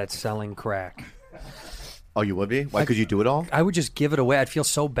bad at selling crack. Oh, you would be? Why? Could you do it all? I would just give it away. I'd feel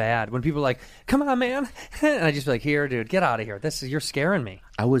so bad when people are like, come on, man. And I'd just be like, here, dude, get out of here. You're scaring me.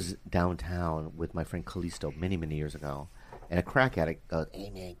 I was downtown with my friend Callisto many, many years ago, and a crack addict goes, "Hey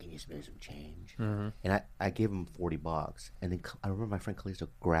man, can you spare some change?" Mm-hmm. And I gave him $40, and then I remember my friend Callisto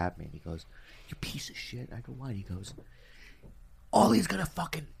grabbed me and he goes, "You piece of shit." I go, "Why?" And he goes, "All he's gonna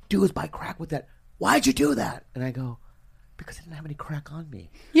fucking do is buy crack with that. Why'd you do that?" And I go, "Because I didn't have any crack on me."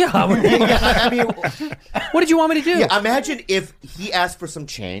 Yeah. I mean, what did you want me to do? yeah. Imagine if he asked for some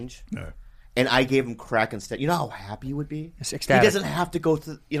change. And I gave him crack instead. You know how happy he would be? It's He ecstatic. doesn't have to go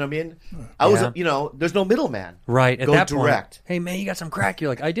through, you know what I mean? I was, there's no middleman. Right. At Go that direct. point, hey, man, you got some crack? You're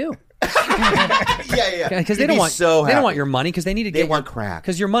like, I do. Yeah. Because they He'd don't be want so they don't want happy. your money because they need to They get want crack.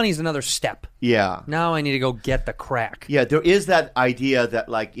 because your money's another step. Yeah. Now I need to go get the crack. Yeah, there is that idea that,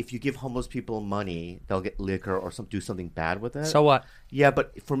 like, if you give homeless people money, they'll get liquor or do something bad with it. So what? Yeah,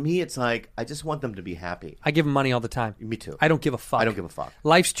 but for me, it's like, I just want them to be happy. I give them money all the time. Me too. I don't give a fuck. I don't give a fuck.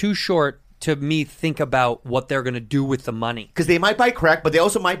 Life's too short to me think about what they're going to do with the money. Because they might buy crack, but they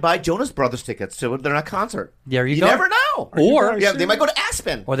also might buy Jonas Brothers tickets to their concert. There you You go. never know. Or Yeah, they might go to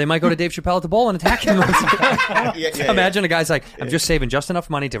Aspen. Or they might go to Dave Chappelle at the bowl and attack him. Yeah. Imagine a guy's like, I'm just saving just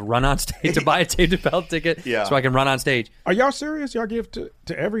enough money to run on stage to buy a Dave Chappelle ticket so I can run on stage. Are y'all serious? Y'all give to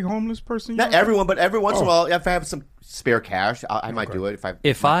every homeless person? Not everyone, but every once in a while, if I have some spare cash, I might do it.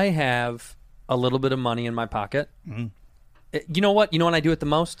 If I have a little bit of money in my pocket, you know what? You know when I do it the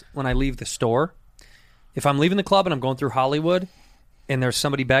most? When I leave the store. If I'm leaving the club and I'm going through Hollywood and there's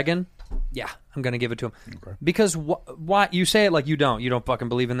somebody begging, yeah, I'm going to give it to him. Okay. Because why you say it like you don't fucking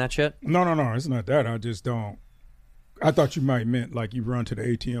believe in that shit? No, it's not that. I just don't. I thought you might meant like you run to the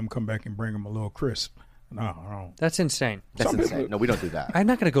ATM, come back and bring them a little crisp. No, I don't. That's insane. That's insane. No, we don't do that. I'm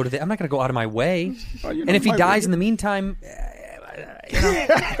not going to go I'm not going to go out of my way. Well, and if he dies in the meantime,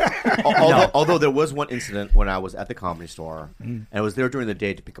 Although there was one incident when I was at the Comedy Store, and I was there during the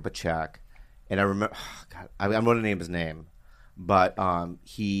day to pick up a check, and I remember, God, I'm going to name his name, but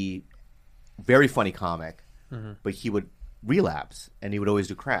he, very funny comic, but he would relapse, and he would always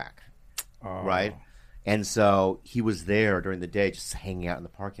do crack, right? And so he was there during the day, just hanging out in the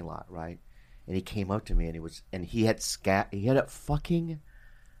parking lot, right? And he came up to me, and he had a fucking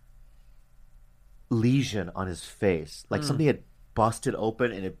lesion on his face, like somebody had busted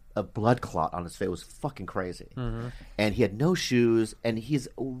open and a blood clot on his face. It was fucking crazy. And he had no shoes, and he's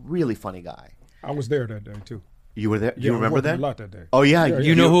a really funny guy. I was there that day too. You were there? Yeah, You remember I that? A lot that day. Oh yeah,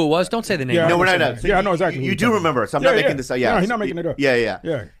 you know who it was? Don't say the name. No, we're not. Yeah, I know exactly. You do remember, so I'm not making this up. Yeah, no, he's not making it up.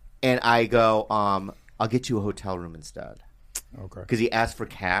 Yeah. And I go, I'll get you a hotel room instead. Okay. Because he asked for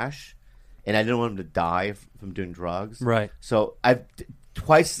cash, and I didn't want him to die from doing drugs. Right. So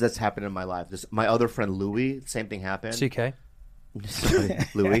twice that's happened in my life. My other friend Louis, same thing happened. CK.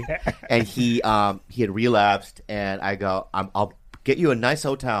 Louis, and he had relapsed, and I go, I'll get you a nice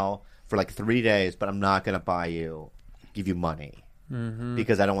hotel for like 3 days, but I'm not going to give you money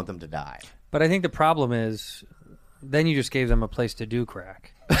because I don't want them to die. But I think the problem is, then you just gave them a place to do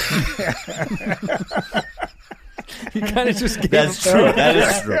crack. You kind of just gave That's them true. That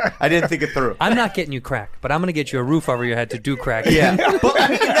is true. I didn't think it through. I'm not getting you crack, but I'm going to get you a roof over your head to do crack. Yeah. But I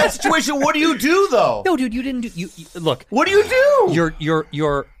mean, in that situation, what do you do though? No, dude, you didn't do. You look. What do you do?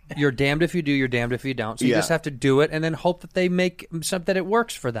 You're damned if you do. You're damned if you don't. So you just have to do it and then hope that they make something that it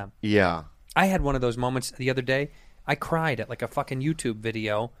works for them. Yeah. I had one of those moments the other day. I cried at like a fucking YouTube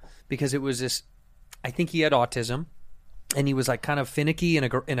video because it was this. I think he had autism, and he was like kind of finicky in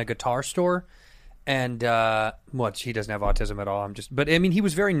a guitar store. And he doesn't have autism at all. But I mean, he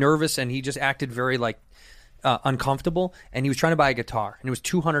was very nervous, and he just acted very like uncomfortable. And he was trying to buy a guitar, and it was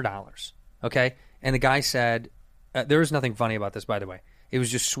 $200. Okay, and the guy said, "There is nothing funny about this, by the way. It was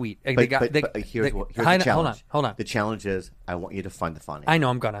just sweet." But here's the challenge. Hold on. The challenge is, I want you to find the funny. I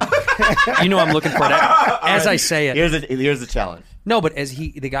know I'm gonna. You know I'm looking for it as I say it. Here's the challenge. No, but as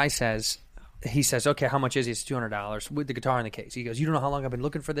the guy says. He says, "Okay, how much is it? It's $200 with the guitar in the case." He goes, "You don't know how long I've been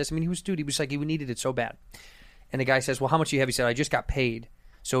looking for this." I mean, he was like, he needed it so bad. And the guy says, "Well, how much do you have?" He said, "I just got paid.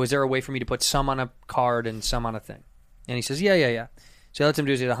 So is there a way for me to put some on a card and some on a thing?" And he says, yeah. So he lets him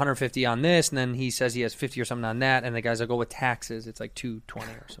do it. He has $150 on this, and then he says he has $50 or something on that. And the guy's like, "Oh, with taxes, it's like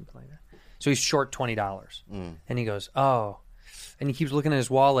 $220 or something like that." So he's short $20. And he goes, "Oh," and he keeps looking at his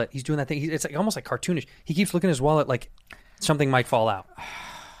wallet. He's doing that thing. It's like almost like cartoonish. He keeps looking at his wallet like something might fall out.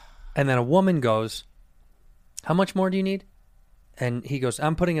 And then a woman goes, "How much more do you need?" And he goes,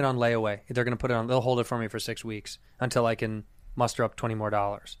 "I'm putting it on layaway. They're going to put it on. They'll hold it for me for 6 weeks until I can muster up $20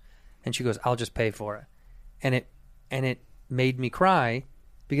 more." And she goes, "I'll just pay for it." And it made me cry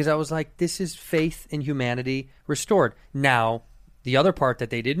because I was like, this is faith in humanity restored. Now, the other part that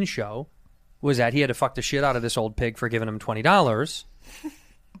they didn't show was that he had to fuck the shit out of this old pig for giving him $20.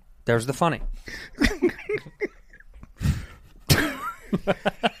 There's the funny.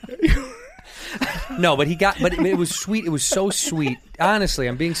 No, but it was sweet. It was so sweet. Honestly,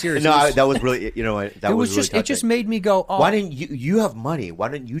 I'm being serious. No, that was really, that was just, really it just made me go, "Oh, why didn't you have money? Why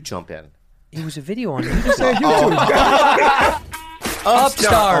didn't you jump in?" It was a video on YouTube.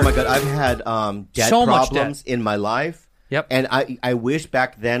 Upstart. Oh my God, I've had debt So much problems in my life. Yep. And I wish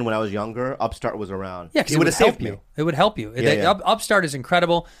back then when I was younger, Upstart was around. Yeah, because it would have saved me. It would help you. Upstart is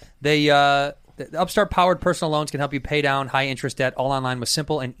incredible. The Upstart-powered personal loans can help you pay down high-interest debt all online with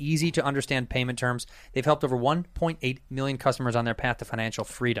simple and easy-to-understand payment terms. They've helped over 1.8 million customers on their path to financial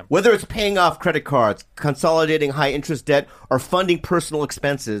freedom. Whether it's paying off credit cards, consolidating high-interest debt, or funding personal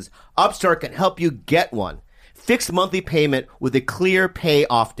expenses, Upstart can help you get one. Fixed monthly payment with a clear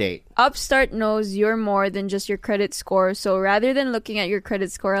pay-off date. Upstart knows you're more than just your credit score, so rather than looking at your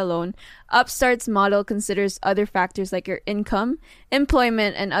credit score alone, Upstart's model considers other factors like your income,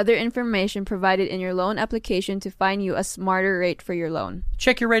 employment, and other information provided in your loan application to find you a smarter rate for your loan.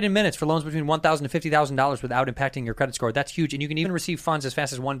 Check your rate in minutes for loans between $1,000 to $50,000 without impacting your credit score. That's huge, and you can even receive funds as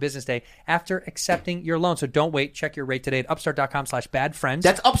fast as one business day after accepting your loan. So don't wait. Check your rate today at upstart.com/badfriends.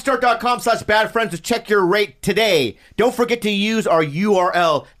 That's upstart.com/badfriends to check your rate today. Don't forget to use our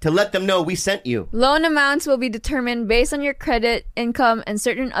URL to let them know we sent you. Loan amounts will be determined based on your credit, income, and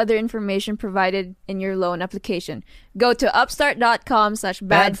certain other information provided in your loan application. Go to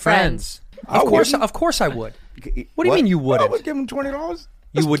upstart.com/badfriends. Of course I would. What do you mean you I wouldn't? would give him $20.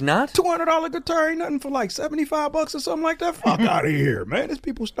 You would not? $200 guitar ain't nothing for like $75 or something like that. Fuck out of here, man. There's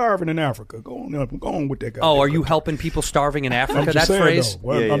people starving in Africa. Go on with that guy. Oh, are you helping people starving in Africa? I'm just That saying, phrase? though.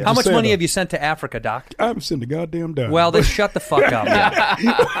 Well, I'm How just much saying, money though. have you sent to Africa, Doc? I haven't sent a goddamn dime. Well, then shut the fuck up.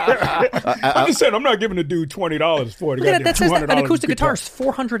 I'm just saying, I'm not giving a dude $20 for it. Look at that. That says that an $200 acoustic guitar is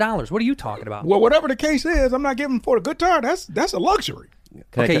 $400. What are you talking about? Well, whatever the case is, I'm not giving for the guitar. That's a luxury.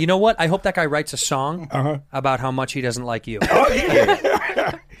 Okay, you know what? I hope that guy writes a song about how much he doesn't like you.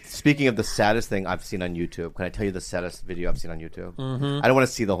 Speaking of the saddest thing I've seen on YouTube, can I tell you the saddest video I've seen on YouTube? Mhm. I don't want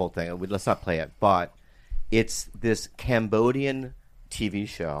to see the whole thing. Let's not play it. But it's this Cambodian TV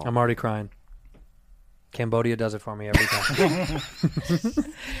show. I'm already crying. Cambodia does it for me every time.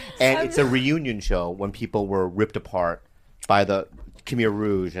 And it's a reunion show when people were ripped apart by the Khmer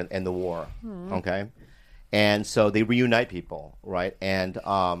Rouge and the war. Okay? And so they reunite people, right? And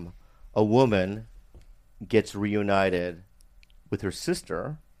a woman gets reunited with her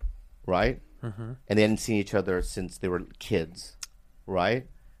sister, right? Mhm. And they hadn't seen each other since they were kids, right?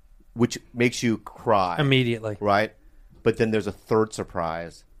 Which makes you cry. Immediately. Right? But then there's a third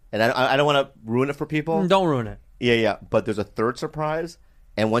surprise. And I don't want to ruin it for people. Don't ruin it. Yeah. But there's a third surprise.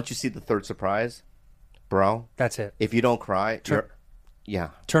 And once you see the third surprise, bro. That's it. If you don't cry, yeah.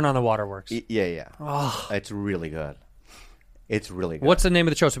 Turn on the waterworks. Yeah. Oh. It's really good. It's really good. What's the name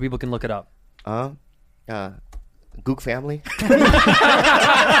of the show so people can look it up? Gook Family?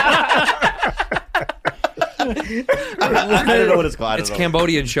 I don't know what it's called. It's a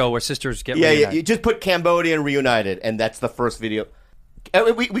Cambodian show where sisters get Yeah, reunited. you just put Cambodian reunited, and that's the first video.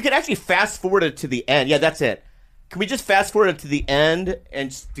 We could actually fast forward it to the end. Yeah, that's it. Can we just fast forward it to the end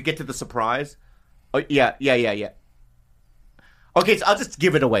and to get to the surprise? Oh, yeah. Okay, so I'll just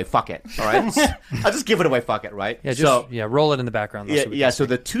give it away. Fuck it. All right? I'll just give it away. Fuck it, right? Yeah, just roll it in the background. So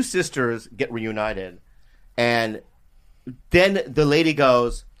the two sisters get reunited, and then the lady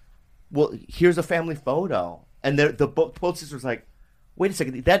goes, well, here's a family photo. And both sisters are like, wait a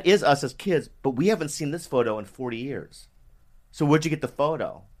second, that is us as kids, but we haven't seen this photo in 40 years. So where'd you get the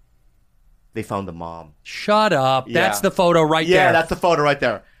photo? They found the mom. Shut up. Yeah. That's the photo right there. Yeah, that's the photo right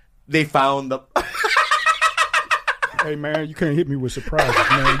there. They found the... Hey, man, you can't hit me with surprises,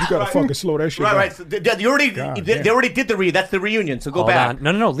 man. You got to fucking slow that shit down. Right. So they already did that's the reunion, so go Hold back. on.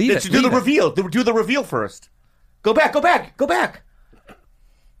 No, leave it. Do the reveal. Do the reveal first. Go back.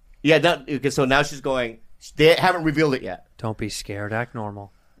 Yeah, so now she's going... They haven't revealed it yet. Don't be scared. Act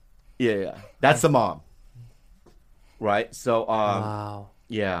normal. Yeah. That's the mom. Right? So, wow.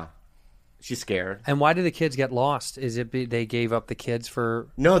 Yeah. She's scared. And why did the kids get lost? Is it they gave up the kids for...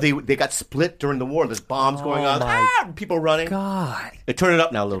 No, they got split during the war. There's bombs going on. People running. God. Turn it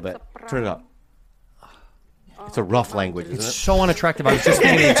up now a little bit. Turn it up. It's a rough language, isn't It's it? so ununattractive. I was just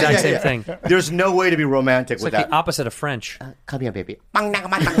thinking the exact same thing. There's no way to be romantic It's with like that. the opposite of French. Come here, baby. You know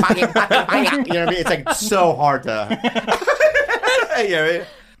what I mean? It's like so hard to... You know what I mean?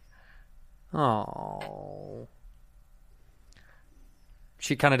 Oh.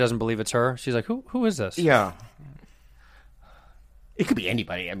 She kind of doesn't believe it's her. She's like, who is this? Yeah. It could be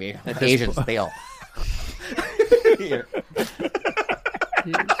anybody. I mean, At this Asians, point- they all... Yeah.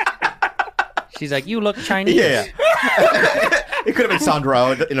 She's like, you look Chinese. Yeah. It could have been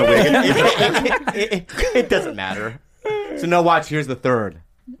Sandro in a wig. It doesn't matter. So now watch, here's the third.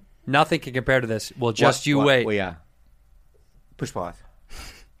 Nothing can compare to this. Well, just you What? wait. Well, yeah. Push pause.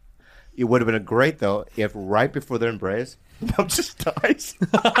 It would have been great, though, if right before their embrace, Mom just dies.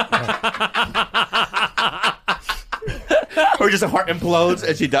 Or just her heart implodes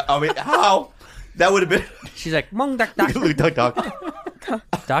and she dies. I mean, how? That would have been... She's like, Mong Duck Duck.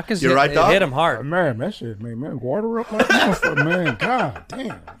 Doc. Doc is You're right, Doc? hit him hard. Man, that shit made man water up like motherfucker, man. God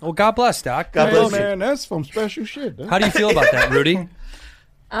damn. Well, God bless, Doc. God bless you. Man, that's some special shit. How do you feel about that, Rudy?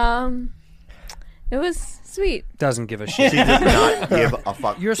 It was sweet. Doesn't give a She shit. does not give a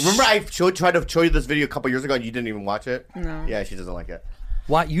fuck. You're Remember I tried to show you this video a couple years ago and you didn't even watch it? No. Yeah, she doesn't like it.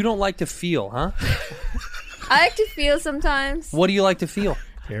 Why? You don't like to feel, huh? I like to feel sometimes. What do you like to feel?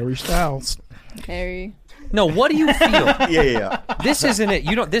 Harry Styles. Harry. No, what do you feel? Yeah. This isn't it.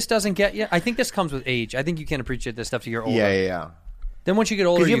 You don't. This doesn't get you. I think this comes with age. I think you can't appreciate this stuff till you're older. Yeah. Then once you get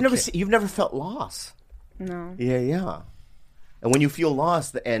older, Because you've never felt loss. No. Yeah. And when you feel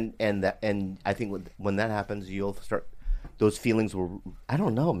lost, and I think when that happens, you'll start. Those feelings will. I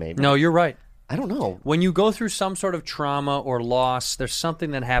don't know. Maybe. No, you're right. I don't know. When you go through some sort of trauma or loss, there's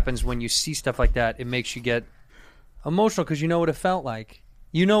something that happens when you see stuff like that. It makes you get emotional because you know what it felt like.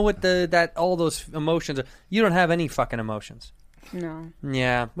 You know what all those emotions are. You don't have any fucking emotions. No.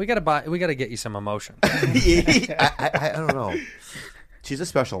 Yeah, we gotta get you some emotion. I don't know. She's a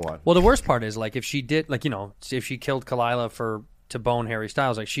special one. Well, the worst part is like if she did, like if she killed Kalila to bone Harry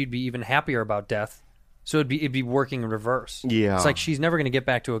Styles, like she'd be even happier about death. So it'd be working in reverse. Yeah, it's like she's never going to get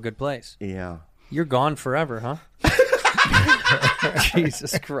back to a good place. Yeah, you're gone forever, huh?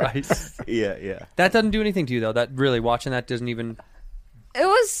 Jesus Christ. Yeah. That doesn't do anything to you though. That really watching that doesn't even. It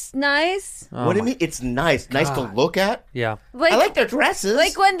was nice. What do you mean? It's nice. Nice to look at. Yeah. Like, I like their dresses.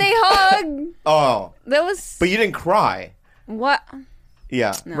 Like when they hug. Oh. That was. But you didn't cry. What?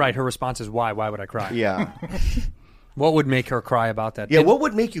 Yeah. No. Right. Her response is why? Why would I cry? Yeah. What would make her cry about that? Yeah. What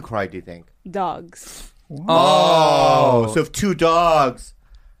would make you cry? Do you think? Dogs. Oh. So if two dogs,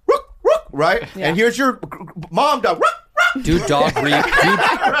 right? Yeah. And here's your mom dog. Do dog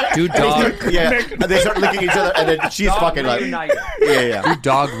do dog yeah, and they start licking each other, and then she's dog fucking reunited. Like, yeah. Do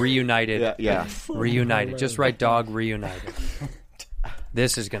dog reunited. Yeah. Reunited. Just write dog reunited.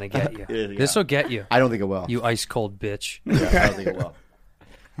 This is gonna get you. Yeah. This will get you. I don't think it will. You ice cold bitch. Yeah, I don't think it will.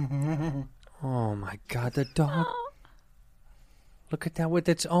 Oh my God, the dog! Look at that with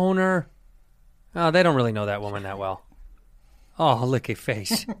its owner. Oh, they don't really know that woman that well. Oh, licky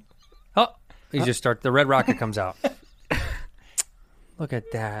face. Oh, you just start. The red rocket comes out. Look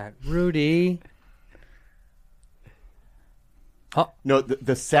at that, Rudy. Oh no,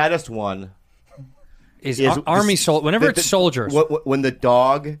 the saddest one is army soldier. Whenever it's soldiers, when the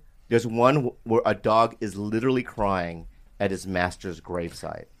dog, there's one where a dog is literally crying at his master's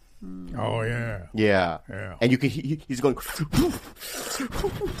gravesite. Oh yeah. Yeah. And you can he's going.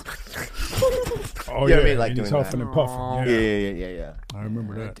 Oh you know yeah. what I mean? Like he's doing huffing that. and puffing. Yeah. I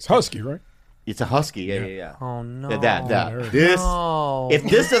remember that. It's husky, right? It's a husky. Yeah. Oh no. That. This. No. If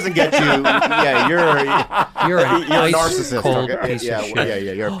this doesn't get you, yeah, you're a narcissist. Cold Okay? piece of shit.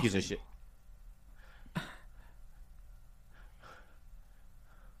 Yeah. You're a piece of shit.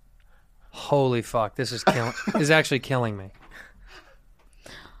 Holy fuck! This is actually killing me.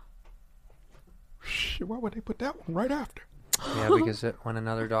 Shit, why would they put that one right after? Yeah, because when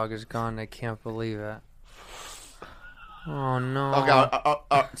another dog is gone, they can't believe it. Oh no!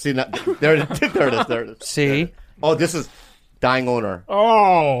 Okay, see, there it is. See? Oh, this is dying owner.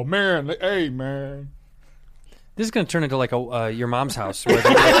 Oh man, hey man. This is going to turn into like a your mom's house where we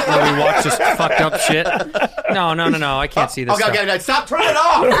watch just fucked up shit. No, I can't see this. Okay, stop turning it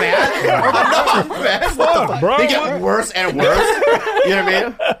off, man. Turn it off, man. What the fuck? They get worse and worse. You know what I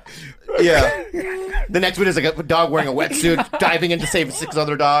mean? Yeah. The next one is like a dog wearing a wetsuit diving in to save 6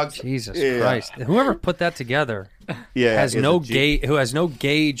 other dogs. Jesus Christ! Whoever put that together, has no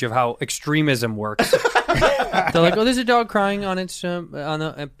gauge of how extremism works. They're like, oh, there's a dog crying on its on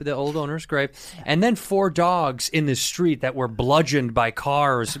the old owner's grave, and then 4 dogs in the street that were bludgeoned by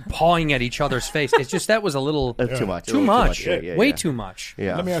cars, pawing at each other's face. It's just that was a little too much. Too much. Yeah. Way too much.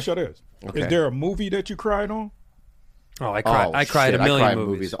 Yeah. Let me ask you this: Is there a movie that you cried on? Oh, I cried. I cried a million I cry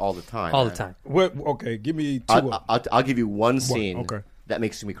movies all the time. All the time. What? Okay, give me 2. I'll give you one scene okay. that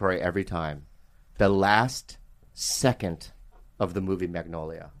makes me cry every time. The last second of the movie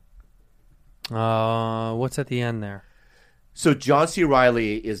Magnolia. What's at the end there? So John C.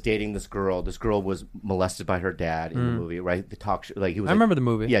 Reilly is dating this girl. This girl was molested by her dad in the movie, right? The talk show, like he was. I remember the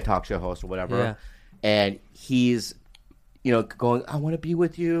movie. Yeah, talk show host or whatever. Yeah. And he's, going, I want to be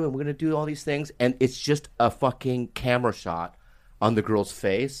with you, and we're gonna do all these things, and it's just a fucking camera shot on the girl's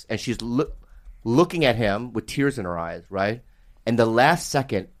face, and she's looking at him with tears in her eyes, right? And the last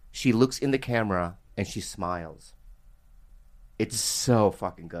second, she looks in the camera and she smiles. It's so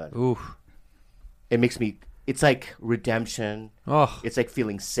fucking good. Ooh. It makes me. It's like redemption. Oh, it's like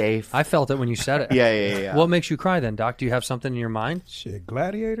feeling safe. I felt it when you said it. Yeah. What makes you cry then, Doc? Do you have something in your mind? Shit,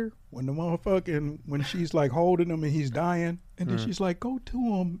 Gladiator. When the motherfucking when she's like holding him and he's dying, and then she's like, "Go to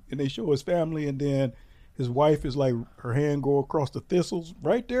him," and they show his family, and then his wife is like, her hand go across the thistles.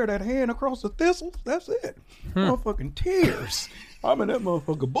 Right there, that hand across the thistles. That's it. Motherfucking tears. I'm in that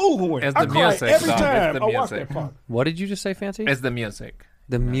motherfucker boohooing. It's I the cry music, every dog. time It's the I watch music. that part. What did you just say, Fancy? It's the music.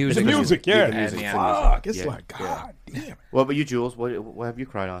 The music. The music, yeah. The music. Fuck, it's Yeah, like, God damn it. What about you, Jules? What have you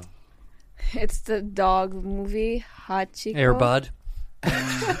cried on? It's the dog movie, Hachiko. Air Bud.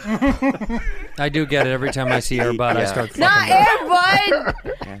 I do get it every time I see Air Bud. I start fucking. Not Air Bud.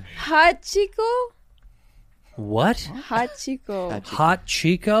 Hachiko. What? Hachiko. Hot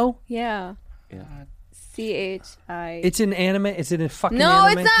Chico? Yeah. Yeah. CHI. It's an anime. Is it a fucking No,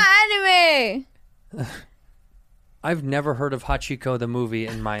 anime? it's not anime. I've never heard of Hachiko the movie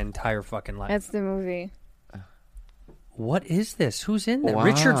in my entire fucking life. That's the movie. What is this? Who's in there? Wow.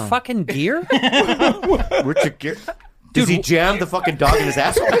 Richard fucking Gere? Richard Gere. Does he jam the fucking dog in his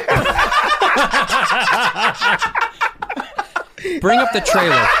asshole? Bring up the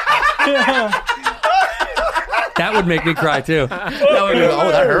trailer. That would make me cry too.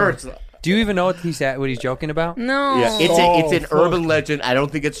 That hurts. Do you even know what he's joking about? No. Yeah, it's an urban legend. I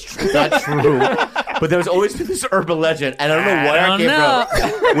don't think it's not true. But there's always been this urban legend, and I don't know where it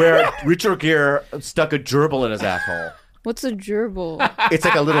came from, where Richard Gere stuck a gerbil in his asshole. What's a gerbil? It's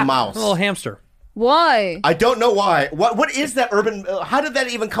like a little mouse. A little hamster. Why? I don't know why. What is that urban... how did that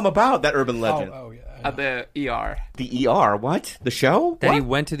even come about, that urban legend? Oh, yeah. At the ER. The ER? What? The show? That he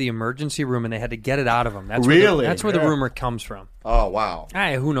went to the emergency room and they had to get it out of him. That's really? That's where the rumor comes from. Oh, wow.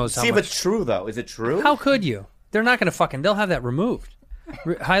 Who knows how See much. if it's true, though. Is it true? How could you? They're not going to fucking... They'll have that removed.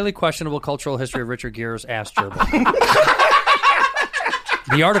 Highly questionable cultural history of Richard Gere's ass gerbil.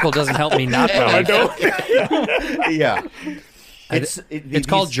 The article doesn't help me not believe. Yeah. It's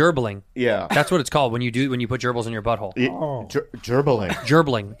called gerbling. Yeah. That's what it's called when you put gerbils in your butthole. Gerbling.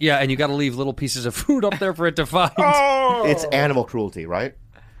 Gerbling. Yeah, and you got to leave little pieces of food up there for it to find. It's animal cruelty, right?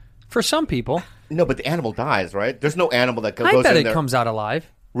 For some people. No, but the animal dies, right? There's no animal that goes I bet in there. it comes out alive.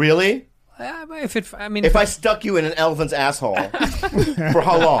 Really? If I stuck you in an elephant's asshole, for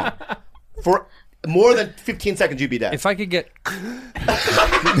how long? For more than 15 seconds, you'd be dead. If I could get a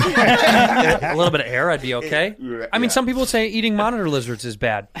little bit of air, I'd be okay. I mean, some people say eating monitor lizards is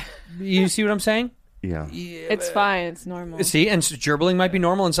bad. You see what I'm saying? Yeah. It's fine. It's normal. See, and gerbling might be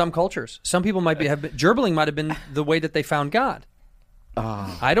normal in some cultures. Some people gerbling might have been the way that they found God.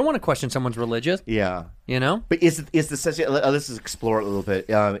 I don't want to question someone's religious. Yeah. You know? But is the sensation... let's just explore it a little bit.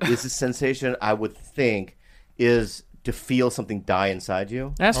 Is the sensation, I would think, is to feel something die inside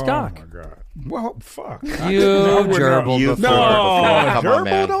you? Ask Doc. Oh, my God. Well, fuck. You gerbled before. No, Come on,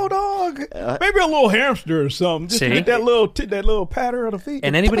 man. gerbil, no dog. Maybe a little hamster or something. Just to See? get that little patter of the feet.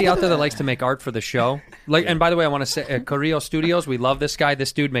 And anybody out there that likes to make art for the show, and by the way, I want to say, Carrillo Studios, we love this guy.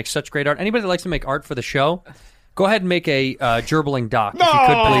 This dude makes such great art. Anybody that likes to make art for the show, go ahead and make a gerbling doc, if you could,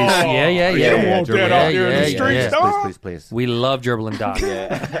 please. Yeah. Want that out there in the streets, dog? Please. We love gerbling doc.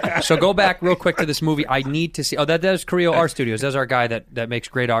 So go back real quick to this movie. I need to see. Oh, that is Carrillo Art Studios. That's our guy that makes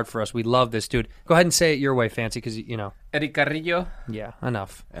great art for us. We love this dude. Go ahead and say it your way, Fancy, because you know. Eric Carrillo. Yeah,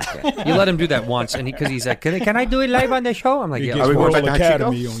 enough. Okay. You let him do that once, and because he's like, can I do it live on the show? I'm like, yeah. Are we going back to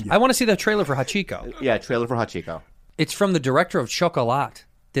Academy Hachiko? on you. I want to see the trailer for Hachiko. Yeah, trailer for Hachiko. It's from the director of Chocolat.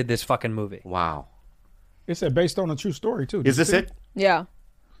 Did this fucking movie? Wow. It's based on a true story, too. Is this it? Yeah.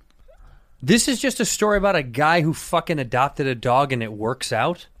 This is just a story about a guy who fucking adopted a dog and it works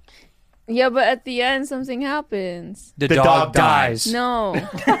out. Yeah, but at the end, something happens. The dog dies. No.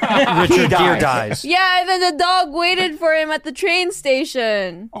 Richard Gere dies. Yeah, and then the dog waited for him at the train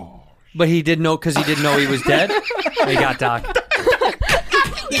station. But he didn't know because he didn't know he was dead. He got Doc.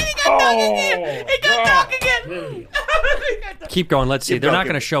 He got Doc again. Keep going. Let's see. Keep They're not going.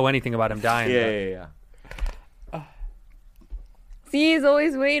 going to show anything about him dying. Yeah. See, he's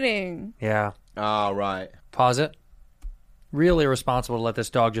always waiting. Yeah. All right. Pause it. Really irresponsible to let this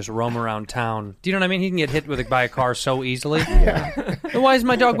dog just roam around town. Do you know what I mean? He can get hit by a car so easily. Yeah. Why is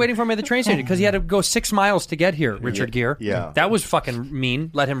my dog waiting for me at the train station? Because he had to go 6 miles to get here, Richard Gere. Yeah. That was fucking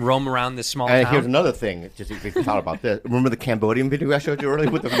mean. Let him roam around this small And town. here's another thing. Just if you thought about this. Remember the Cambodian video I showed you earlier?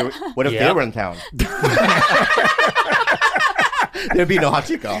 What if they were in town? There'd be no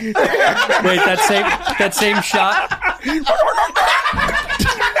Hachiko. Wait, that same shot.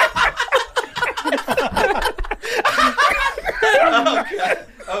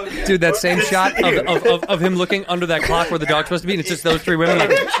 Dude, that same shot of him looking under that clock where the dog's supposed to be, and it's just those three women like,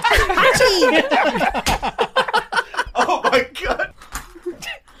 oh my God.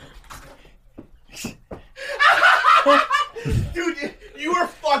 Dude, you are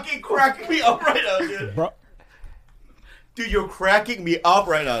fucking cracking me up right now, dude. Bro. Dude, you're cracking me up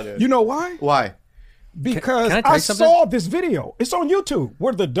right now, dude. You know why? Why? Because Can I tell I you something? saw this video. It's on YouTube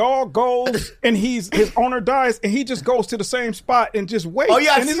where the dog goes and his owner dies and he just goes to the same spot and just waits. Oh,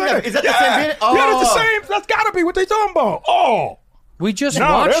 yeah, I've and he's seen there. that. Is that the same video? Yeah, that's Oh. the same. That's gotta be what they talking about. Oh, we just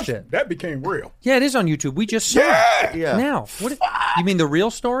now watched it. That became real. Yeah, it is on YouTube. We just saw it. Yeah. Now, what? You mean the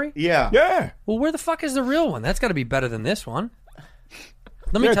real story? Yeah. Yeah. Well, where the fuck is the real one? That's got to be better than this one.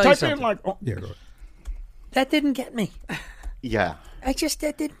 Let me Yeah, tell you type something. in like, oh, yeah, go ahead. That didn't get me. Yeah. That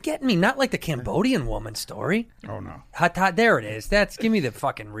didn't get me. Not like the Cambodian woman story. Oh no. Hot, there it is. Give me the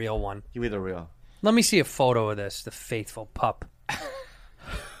fucking real one. Give me the real. Let me see a photo of this. The faithful pup.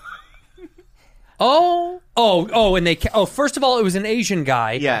 And first of all, it was an Asian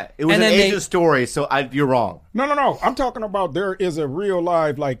guy. Yeah, it was and an then Asian story, so you're wrong. No. I'm talking about there is a real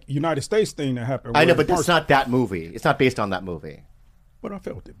live like United States thing that happened. I know, where but it's not that movie. It's not based on that movie. But I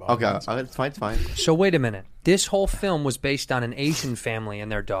felt it. Bob. Okay, it's fine. It's fine. So wait a minute. This whole film was based on an Asian family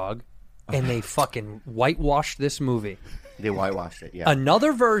and their dog, and they fucking whitewashed this movie. They whitewashed it. Yeah.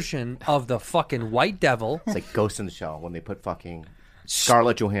 Another version of the fucking White Devil. It's like Ghost in the Shell when they put fucking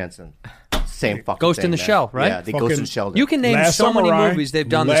Scarlett Johansson. Same fucking Ghost thing, in the man. Shell, right? Yeah, they Ghost in the Shell. You can name Last so Samurai, many movies they've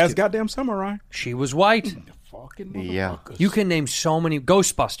done this Last to. goddamn Samurai. She was white. Yeah. You can name so many.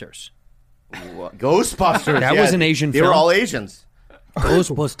 Ghostbusters. Ghostbusters. That was an Asian They film. were all Asians.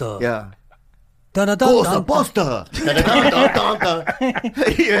 Ghostbuster. Yeah. Ghostbuster.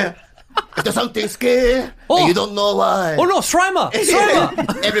 Yeah. There's something scary. And you don't know why. Oh no, Slimer!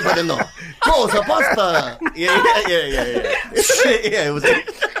 Everybody know. Ghostbuster. Yeah. Yeah, it was.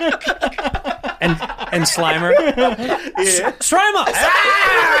 And Slimer. Yeah. Slimer!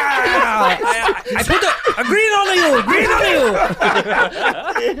 I put a green on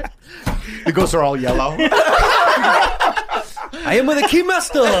you! The ghosts are all yellow. I am the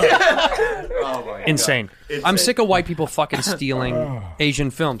Keymaster! Oh my Insane. God. I'm sick of white people fucking stealing Asian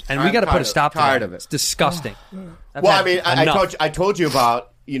films. And we got to put a stop to tired that. of it. It's disgusting. I've Well, had I mean, enough. I told you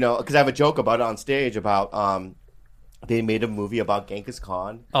about, because I have a joke about it on stage about they made a movie about Genghis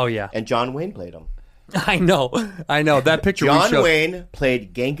Khan. Oh, yeah. And John Wayne played him. I know. That picture we John showed. Wayne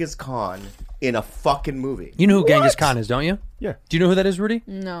played Genghis Khan in a fucking movie. You know who Genghis Khan is, don't you? Yeah. Do you know who that is, Rudy?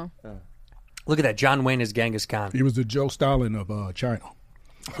 No. Look at that. John Wayne is Genghis Khan. He was the Joe Stalin of China.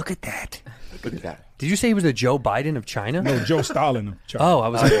 Look at that. Look at that. Did you say he was the Joe Biden of China? No, Joe Stalin of China. Oh, I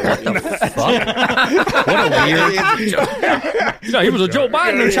was like, what the fuck? What a weird... He was a Joe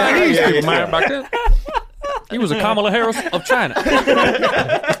Biden of Chinese people, man, back then. He was a Kamala Harris of China.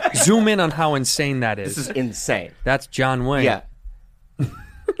 Zoom in on how insane that is. This is insane. That's John Wayne. Yeah.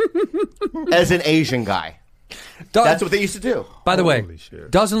 As an Asian guy. That's what they used to do. By the way,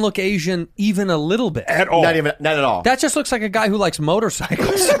 doesn't look Asian even a little bit. At all. Not at all. That just looks like a guy who likes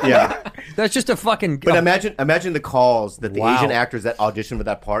motorcycles. Yeah. That's just a fucking... But imagine the calls that the Wow. Asian actors that auditioned for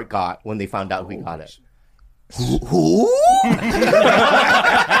that part got when they found out who got it. Who?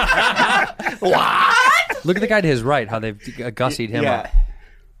 What? Look at the guy to his right, how they've gussied him Yeah. up.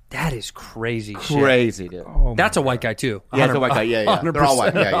 That is crazy shit. Crazy, dude. That's a white guy, too. Yeah, it's a white guy. Yeah. They're all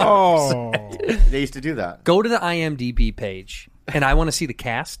white. 100%. Yeah. Oh. They used to do that. Go to the IMDb page, and I want to see the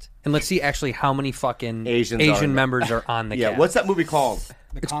cast, and let's see actually how many fucking Asians Asian are- members are on the Yeah. cast. What's that movie called?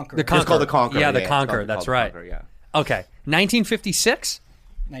 The Conqueror. The Conqueror. It's called The Conqueror. Yeah, The it's Conqueror. called That's The right. Conqueror, yeah. Okay. 1956?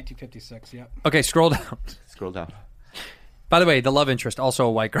 1956, yep. Okay, scroll down. Scroll down. By the way, the love interest, also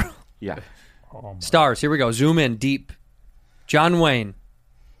a white girl. Yeah. Stars, here we go. Zoom in deep. John Wayne,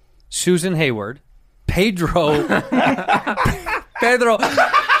 Susan Hayward, Pedro.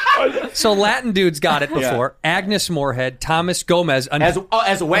 So Latin dudes got it before. Agnes Moorehead, Thomas Gomez. As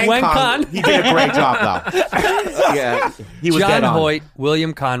Wang Khan, he did a great job, though. Yeah, he was John dead on. Hoyt,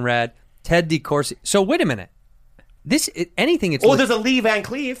 William Conrad, Ted DeCourcy. So wait a minute. Anything it's... Oh, there's a Lee Van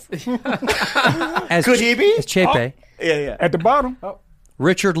Cleef. as Could he be? As Chepe. Yeah. At the bottom.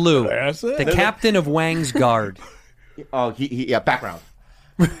 Richard Liu, That's it. the captain of Wang's guard. Oh, he background.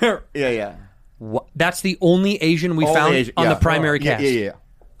 Yeah. That's the only Asian we Only found Asian, on yeah. the primary Yeah, cast. yeah.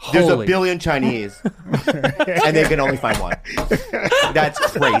 There's a Holy. billion Chinese, and they can only find one. That's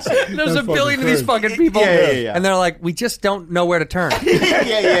crazy. There's a billion of these fucking people. Yeah. And they're like, we just don't know where to turn.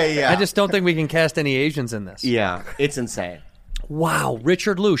 Yeah. I just don't think we can cast any Asians in this. Yeah, it's insane. Wow,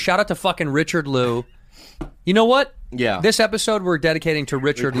 Richard Liu. Shout out to fucking Richard Liu. You know what? Yeah. This episode we're dedicating to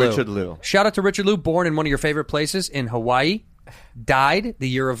Richard Liu. Richard Liu. Shout out to Richard Liu, born in one of your favorite places in Hawaii. Died the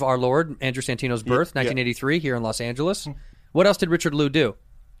year of our Lord, Andrew Santino's birth, 1983, here in Los Angeles. What else did Richard Liu do?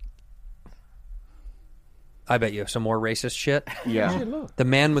 I bet you some more racist shit. Yeah. The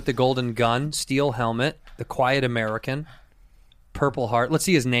Man with the Golden Gun, Steel Helmet, The Quiet American, Purple Heart. Let's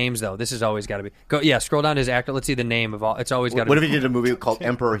see his names, though. This has always got to be... scroll down to his actor. Let's see the name of all... It's always got to be... What if he did a movie called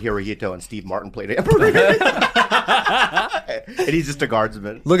Emperor Hirohito and Steve Martin played Emperor? And he's just a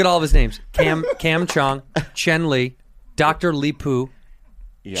guardsman. Look at all of his names. Cam Chong, Chen Li, Dr. Li Pu,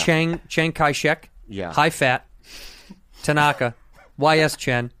 Chiang Kai-shek, Hai Fat, Tanaka, Y.S.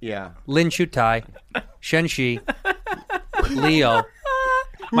 Chen, Lin Chutai, Shen Shi, Leo.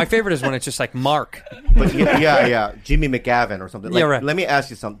 My favorite is when it's just like Mark. But yeah. Jimmy McGavin or something. Like, Yeah, right. Let me ask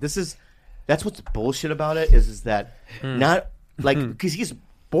you something. That's what's bullshit about it is that not like because he's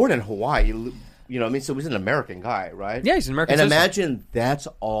born in Hawaii. You know what I mean? So he's an American guy, right? Yeah, he's an American And citizen. imagine that's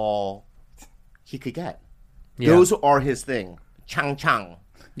all he could get. Yeah. Those are his thing. Chang.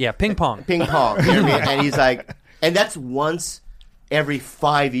 Yeah, ping pong. You know what I mean? And he's like, and that's once every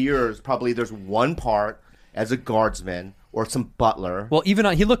 5 years. Probably there's one part as a guardsman or some butler. Well, even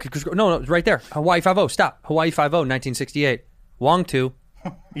on... No, right there. Hawaii Five-0. Stop. Hawaii Five-0, 1968. Wong Tu.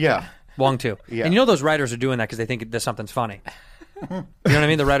 Yeah. Wong Tu. Yeah. And you know those writers are doing that because they think something's funny. You know what I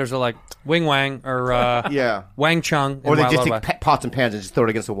mean? The writers are like Wing Wang or yeah, Wang Chung, or they Wild just Wild take West. pots and pans and just throw it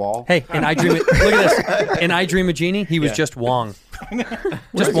against the wall. Hey, in I Dream, look at this. In I Dream of Jeannie, he was just Wong.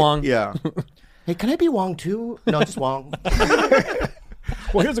 Just Wong. Yeah. Hey, can I be Wong too? No, just Wong.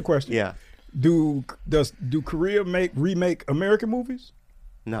 Well, here's a question. Yeah. Do Korea remake American movies?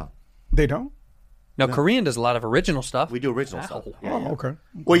 No. They don't? No, Korean does a lot of original stuff. We do original stuff. Oh, okay.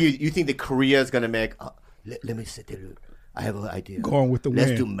 Well, you think that Korea is going to make... let me sit there. I have an idea. Going with the Let's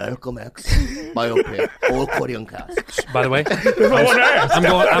wind. do Malcolm X biopic, all Korean cast. By the way,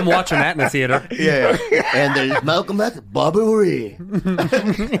 I'm watching that in the theater. Yeah. And there's Malcolm X, Bobby Lee.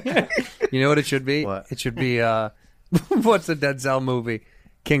 You know what it should be? What? It should be what's the Denzel movie?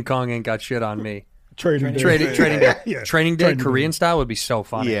 King Kong Ain't Got Shit on Me. Trading Day. Trading Day. Yeah. Training Day, Training Day. Korean style would be so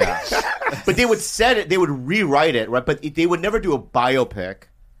funny. Yeah. But they would set it, they would rewrite it, right? But they would never do a biopic,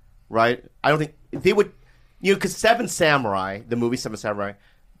 right? I don't think they would, because Seven Samurai, the movie Seven Samurai,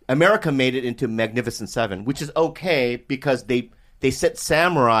 America made it into Magnificent Seven, which is okay because they set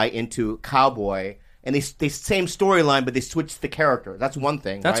samurai into cowboy, and they same storyline, but they switched the character. That's one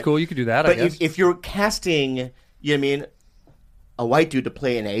thing. That's right? cool. You could do that, But I guess. if you're casting, you know what I mean, a white dude to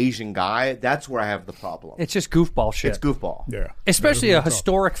play an Asian guy, that's where I have the problem. It's just goofball shit. It's goofball. Yeah. Especially a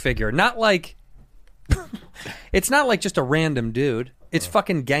historic figure. Not like... it's not like just a random dude. It's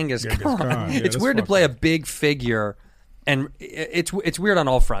fucking Genghis Khan. Yeah, it's that's weird to fucked play a big figure, and it's weird on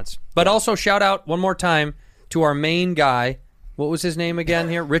all fronts. But also, shout out one more time to our main guy. What was his name again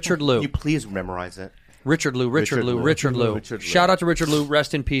here? Richard Liu. Can you please memorize it? Richard Liu. Richard Liu. Shout out to Richard Liu.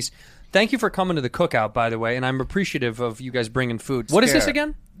 Rest in peace. Thank you for coming to the cookout, by the way, and I'm appreciative of you guys bringing food. What is this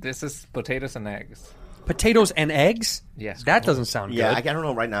again? This is potatoes and eggs. Potatoes and eggs? Yes. That doesn't sound Yeah, good. I don't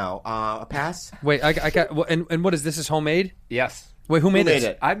know right now. A pass? Wait, I got... And what is this? Is homemade? Yes. Wait, who made this?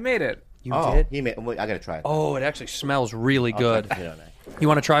 it? I made it. You Oh, did? he made. Wait, I gotta try it. Oh, it actually smells really good. try potato and egg. You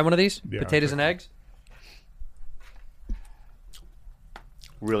want to try one of these? Yeah, Potatoes and eggs?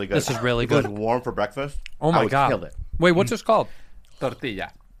 Really good. This is really If it was good. warm for breakfast. Oh my I would god! Kill it. Wait, what's this called?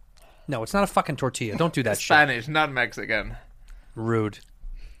 Tortilla. No, it's not a fucking tortilla. Don't do that shit. Spanish, not Mexican. Rude.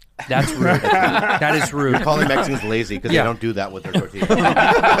 That's rude. That is rude. You're calling Mexicans lazy because Yeah. they don't do that with their tortillas.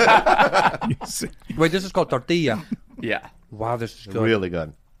 Wait, this is called tortilla. Yeah. Wow, this is good. Really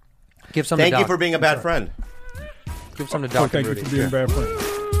good. Give some. Thank to you Doc. for being a bad friend. Give some to Oh, Doc. thank you for being a bad friend.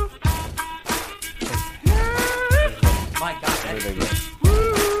 My God, that's Really good.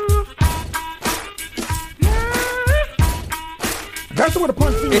 That's where the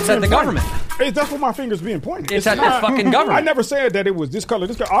punch fingers It's at being the pointed. government. Hey, that's where my finger's being pointed. It's at the fucking government. I never said that it was this color.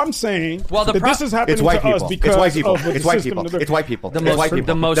 This color. I'm saying Well, the that pro- this is happening It's white to us people. because It's white people. of the It's white system people. that- It's white people. The It's most, white people.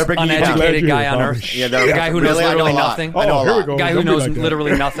 the most They're bringing you down. uneducated guy on Bobby. earth. Yeah, the they're- guy who knows really, I know literally a lot. nothing. I know a Oh, here we lot. go. Guy who Don't be knows like that.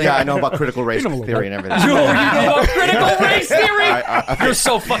 literally nothing. Yeah, I know about critical race You know theory and everything. You know about critical race theory? I- You're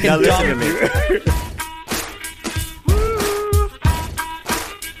so fucking Now listen dumb. to me.